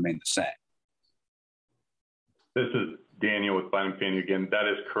going to remain the same? This is Daniel with Bynum Fanny again. That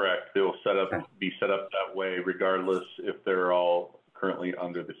is correct. They'll be set up that way, regardless if they're all currently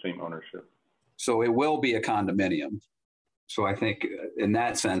under the same ownership. So it will be a condominium. So I think in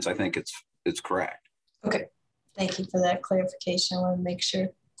that sense, I think it's correct. Okay. Thank you for that clarification. I want to make sure.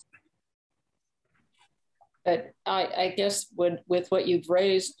 But I guess with what you've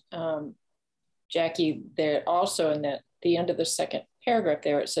raised, Jackie, there also in the end of the second paragraph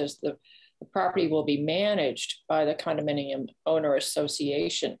there, it says the property will be managed by the condominium owner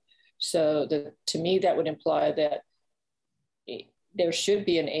association. So to me, that would imply that there should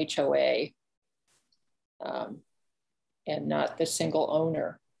be an HOA and not the single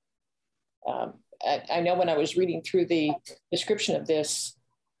owner. I know when I was reading through the description of this,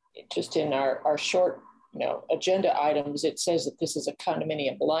 just in our short agenda items, it says that this is a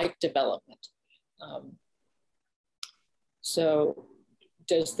condominium-like development. So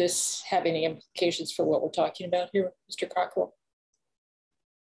does this have any implications for what we're talking about here, Mr. Cockrell?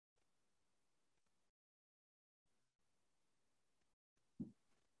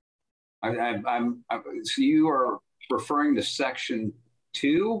 So you are referring to section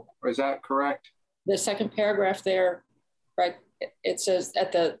 2, or is that correct? The second paragraph there, right? It says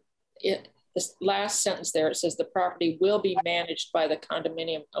this last sentence there, it says the property will be managed by the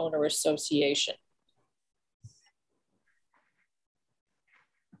condominium owner association.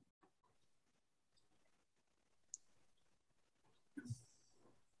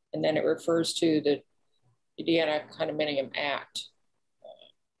 And then it refers to the Indiana Condominium Act.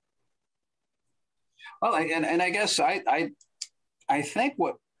 Well, and I guess I think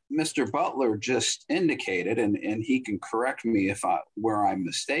what Mr. Butler just indicated, and he can correct me where I'm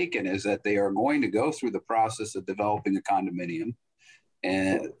mistaken, is that they are going to go through the process of developing a condominium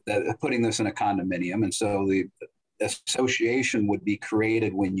and putting this in a condominium. And so the association would be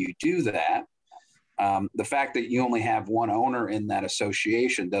created when you do that. The fact that you only have one owner in that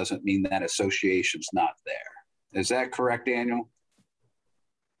association doesn't mean that association's not there. Is that correct, Daniel?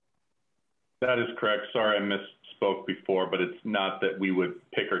 That is correct. Sorry, I misspoke before, but it's not that we would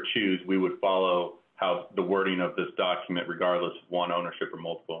pick or choose. We would follow how the wording of this document, regardless of one ownership or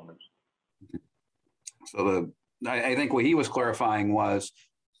multiple owners. So I think what he was clarifying was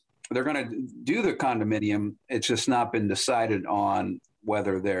they're going to do the condominium. It's just not been decided on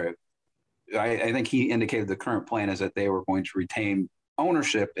whether they're, I think he indicated the current plan is that they were going to retain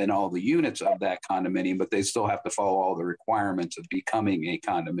ownership in all the units of that condominium, but they still have to follow all the requirements of becoming a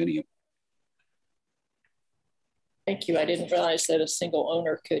condominium. Thank you. I didn't realize that a single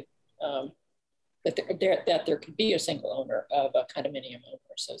owner could, that there could be a single owner of a condominium owner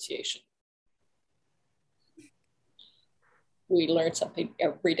association. We learn something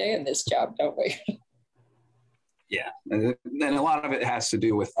every day in this job, don't we? Yeah, and a lot of it has to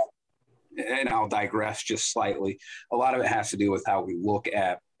do with, and I'll digress just slightly, a lot of it has to do with how we look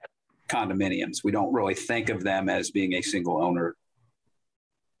at condominiums. We don't really think of them as being a single owner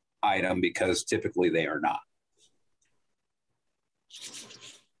item because typically they are not.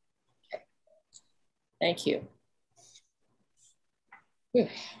 Thank you. Whew.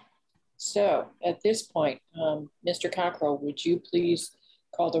 So at this point, Mr. Cockrell, would you please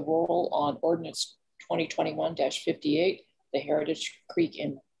call the roll on ordinance 2021-58, the Heritage Creek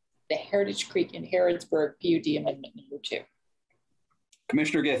in Harrodsburg PUD Amendment number 2.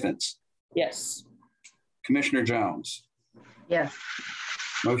 Commissioner Githens. Yes. Commissioner Jones. Yes.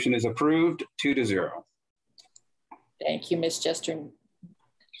 Motion is approved 2-0. Thank you, Ms. Jester.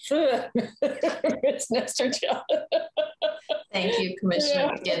 Ms. Nestor John. Thank you,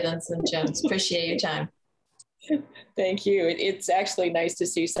 Commissioner Githens and Jones. Appreciate your time. Thank you. It's actually nice to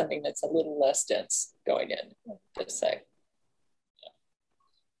see something that's a little less dense going in, just say.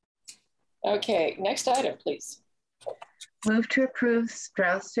 Okay, next item, please. Move to approve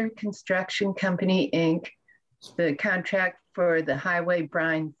Strausser Construction Company, Inc., the contract for the Highway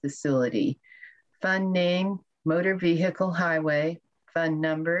Brine Facility. Fund name, Motor Vehicle Highway, fund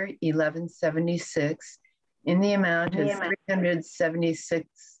number 1176, in the amount of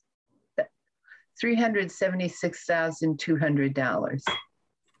 $376,200.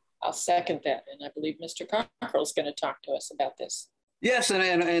 I'll second that, and I believe Mr. Cockrell is going to talk to us about this. Yes,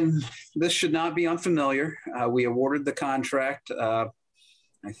 and this should not be unfamiliar. We awarded the contract, I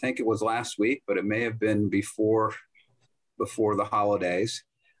think it was last week, but it may have been before the holidays.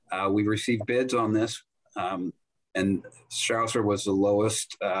 We received bids on this, and Strausser was the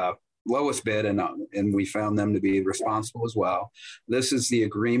lowest bid, and we found them to be responsible as well. This is the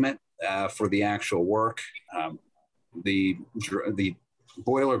agreement for the actual work. The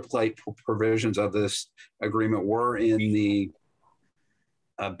boilerplate provisions of this agreement were in the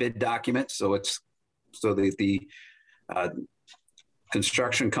bid document, so that the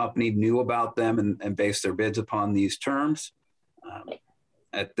construction company knew about them and based their bids upon these terms.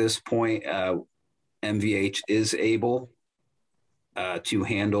 At this point, MVH is able to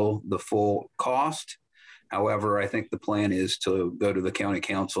handle the full cost. However, I think the plan is to go to the county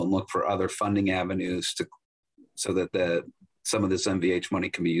council and look for other funding avenues so that some of this MVH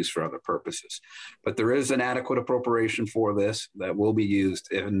money can be used for other purposes. But there is an adequate appropriation for this that will be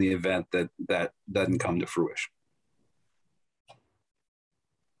used in the event that doesn't come to fruition.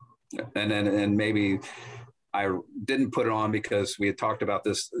 And maybe I didn't put it on because we had talked about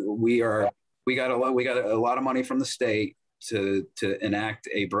this. We got a lot of money from the state to enact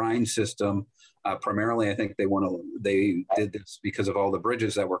a brine system. Primarily, I think they did this because of all the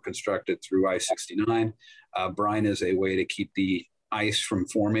bridges that were constructed through I-69. Brine is a way to keep the ice from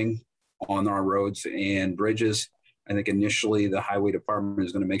forming on our roads and bridges. I think initially the highway department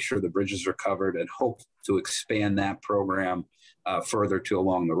is going to make sure the bridges are covered and hope to expand that program further to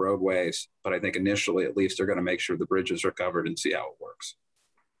along the roadways. But I think initially, at least, they're going to make sure the bridges are covered and see how it works.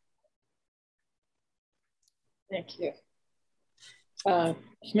 Thank you.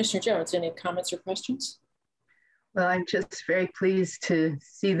 Commissioner Jones, any comments or questions? Well, I'm just very pleased to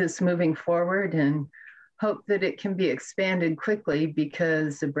see this moving forward and hope that it can be expanded quickly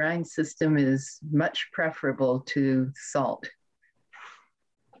because the brine system is much preferable to salt.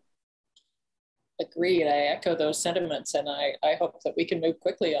 Agreed. I echo those sentiments, and I hope that we can move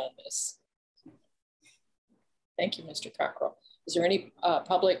quickly on this. Thank you, Mr. Cockrell. Is there any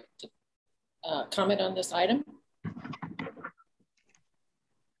public comment on this item?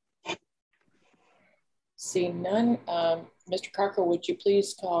 Seeing none, Mr. Cockrell, would you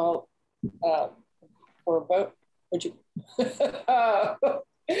please call for a vote? Would you,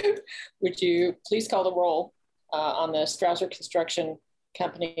 would you please call the roll on the Strausser Construction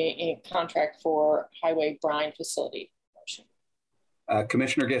Company Inc. contract for Highway Brine Facility motion?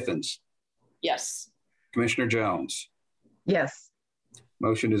 Commissioner Githens. Yes. Commissioner Jones. Yes.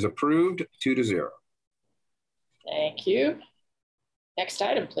 Motion is approved 2-0. Thank you. Next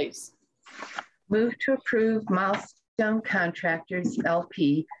item, please. Move to approve Milestone Contractors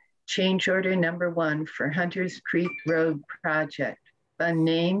LP change order number 1 for Hunters Creek Road project. Fund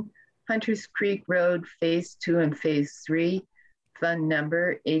name, Hunters Creek Road Phase 2 and Phase 3. Fund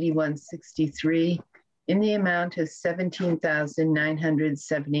number 8163 in the amount of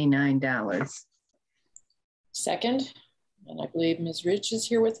 $17,979. Second, and I believe Ms. Rich is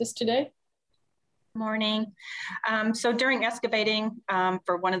here with us today. Morning. So during excavating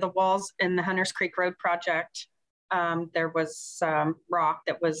for one of the walls in the Hunters Creek Road project, there was rock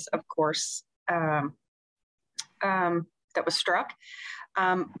that was, of course, that was struck.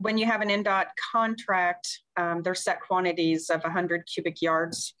 When you have an NDOT contract, there's set quantities of 100 cubic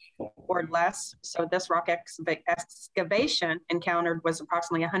yards or less. So this rock excavation encountered was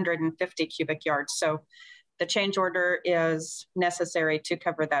approximately 150 cubic yards. So the change order is necessary to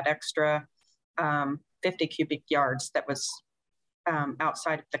cover that extra 50 cubic yards that was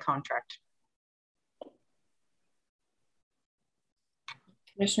outside of the contract.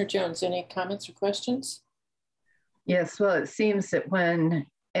 Commissioner Jones, any comments or questions? Yes, well, it seems that when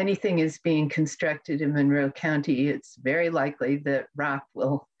anything is being constructed in Monroe County, it's very likely that rock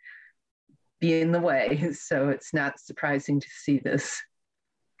will be in the way. So it's not surprising to see this.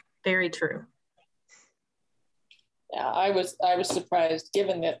 Very true. Yeah, I was surprised,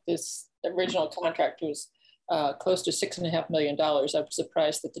 given that this original contract was close to $6.5 million. I was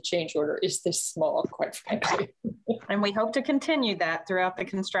surprised that the change order is this small, quite frankly. And we hope to continue that throughout the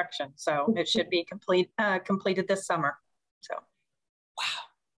construction. So it should be completed this summer. So, wow.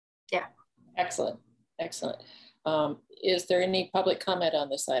 Yeah. Excellent, excellent. Is there any public comment on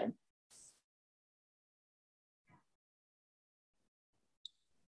this item?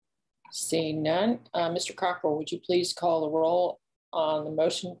 Seeing none, Mr. Cockrell, would you please call the roll on the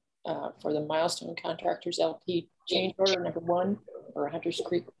motion for the Milestone Contractors LP change order number 1 for Hunters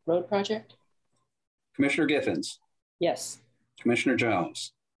Creek Road project? Commissioner Githens. Yes. Commissioner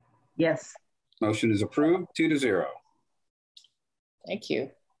Jones. Yes. Motion is approved 2-0. Thank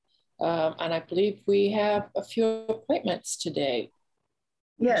you. And I believe we have a few appointments today.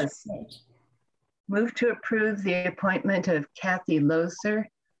 Yes. Move to approve the appointment of Kathy Loser,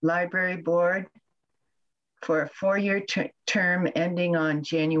 Library Board, for a 4-year term ending on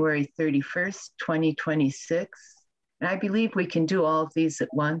January 31st, 2026. And I believe we can do all of these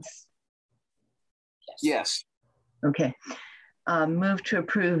at once. Yes. Okay. Move to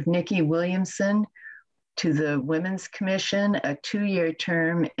approve Nikki Williamson to the Women's Commission, a 2-year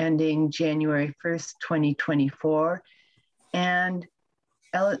term ending January 1st, 2024. And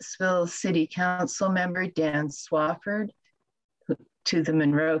Ellettsville City Council member Dan Swafford to the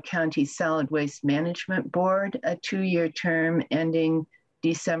Monroe County Solid Waste Management Board, a 2-year term ending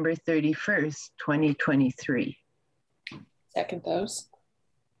December 31st, 2023. Second those.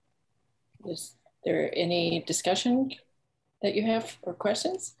 Is there any discussion that you have or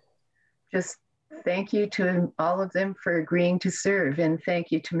questions? Just thank you to all of them for agreeing to serve, and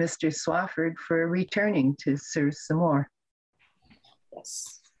thank you to Mr. Swafford for returning to serve some more.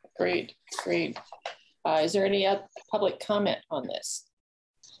 Yes, great, great. Is there any public comment on this?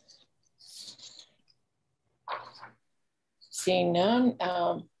 Seeing none,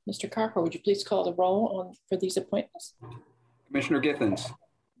 Mr. Carper, would you please call the roll for these appointments? Commissioner Githens.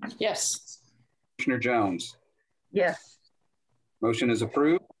 Yes. Commissioner Jones. Yes. Motion is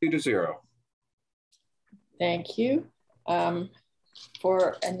approved 2-0. Thank you.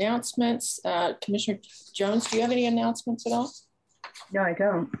 For announcements, Commissioner Jones, do you have any announcements at all? No, I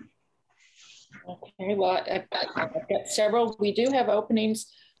don't. Okay, well, I've got several. We do have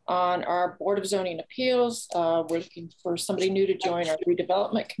openings on our Board of Zoning Appeals. We're looking for somebody new to join our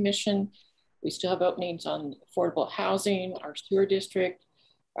Redevelopment Commission. We still have openings on affordable housing, our sewer district,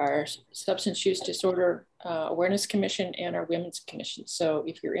 our Substance Use Disorder Awareness Commission, and our Women's Commission. So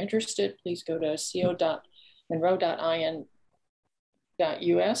if you're interested, please go to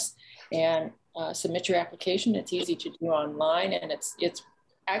co.monroe.in.us and submit your application. It's easy to do online, and it's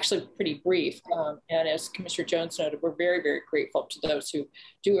actually pretty brief. And as Commissioner Jones noted, we're very, very grateful to those who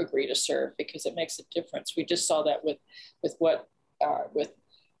do agree to serve, because it makes a difference. We just saw that with what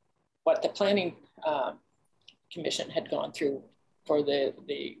the Planning Commission had gone through for the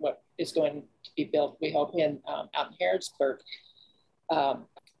what is going to be built, we hope, out in Harrodsburg.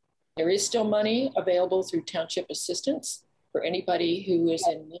 There is still money available through township assistance for anybody who is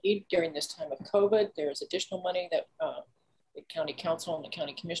in need during this time of COVID. There's additional money that the county council and the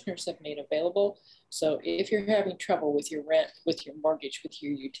county commissioners have made available. So if you're having trouble with your rent, with your mortgage, with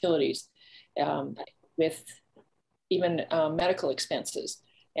your utilities, with even medical expenses,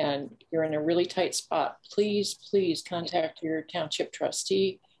 and you're in a really tight spot, please contact your township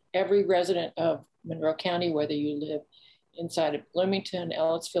trustee every resident of Monroe County, whether you live inside of Bloomington,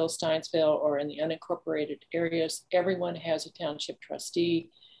 Ellettsville, Steinsville, or in the unincorporated areas, everyone has a township trustee.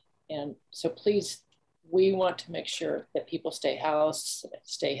 And so please, we want to make sure that people stay housed,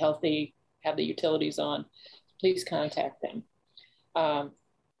 stay healthy, have the utilities on. Please contact them.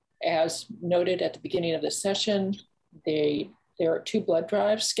 As noted at the beginning of the session, there are 2 blood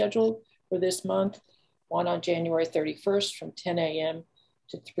drives scheduled for this month, one on January 31st from 10 a.m.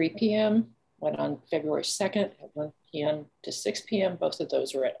 to 3 p.m., one on February 2nd at 1 p.m. to 6 p.m. Both of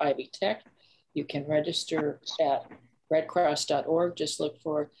those are at Ivy Tech. You can register at redcross.org. Just look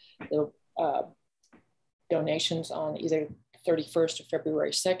for the donations on either 31st or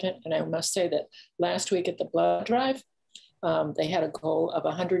February 2nd. And I must say that last week at the blood drive, they had a goal of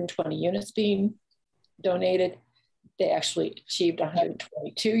 120 units being donated. They actually achieved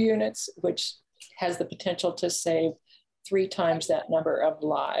 122 units, which has the potential to save 3 times that number of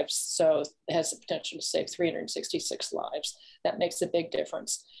lives. So it has the potential to save 366 lives. That makes a big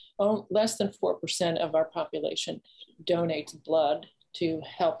difference. Less than 4% of our population donates blood to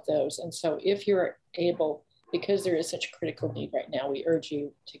help those. And so if you're able, because there is such a critical need right now, we urge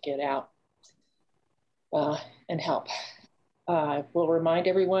you to get out and help. We'll remind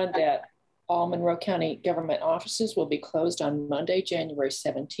everyone that all Monroe County government offices will be closed on Monday, January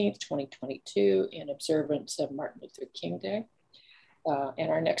 17th, 2022, in observance of Martin Luther King Day. And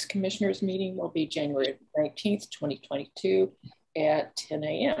our next commissioners meeting will be January 19th, 2022 at 10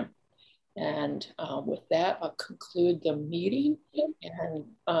 a.m. And with that, I'll conclude the meeting.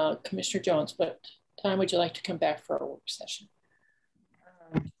 And Commissioner Jones, what time would you like to come back for our work session?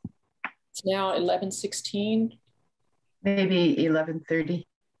 It's now 11:16. Maybe 11:30.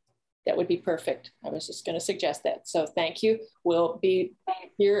 That would be perfect. I was just going to suggest that. So thank you. We'll be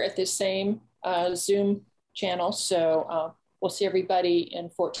here at this same Zoom channel. So we'll see everybody in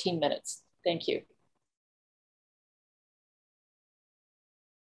 14 minutes. Thank you.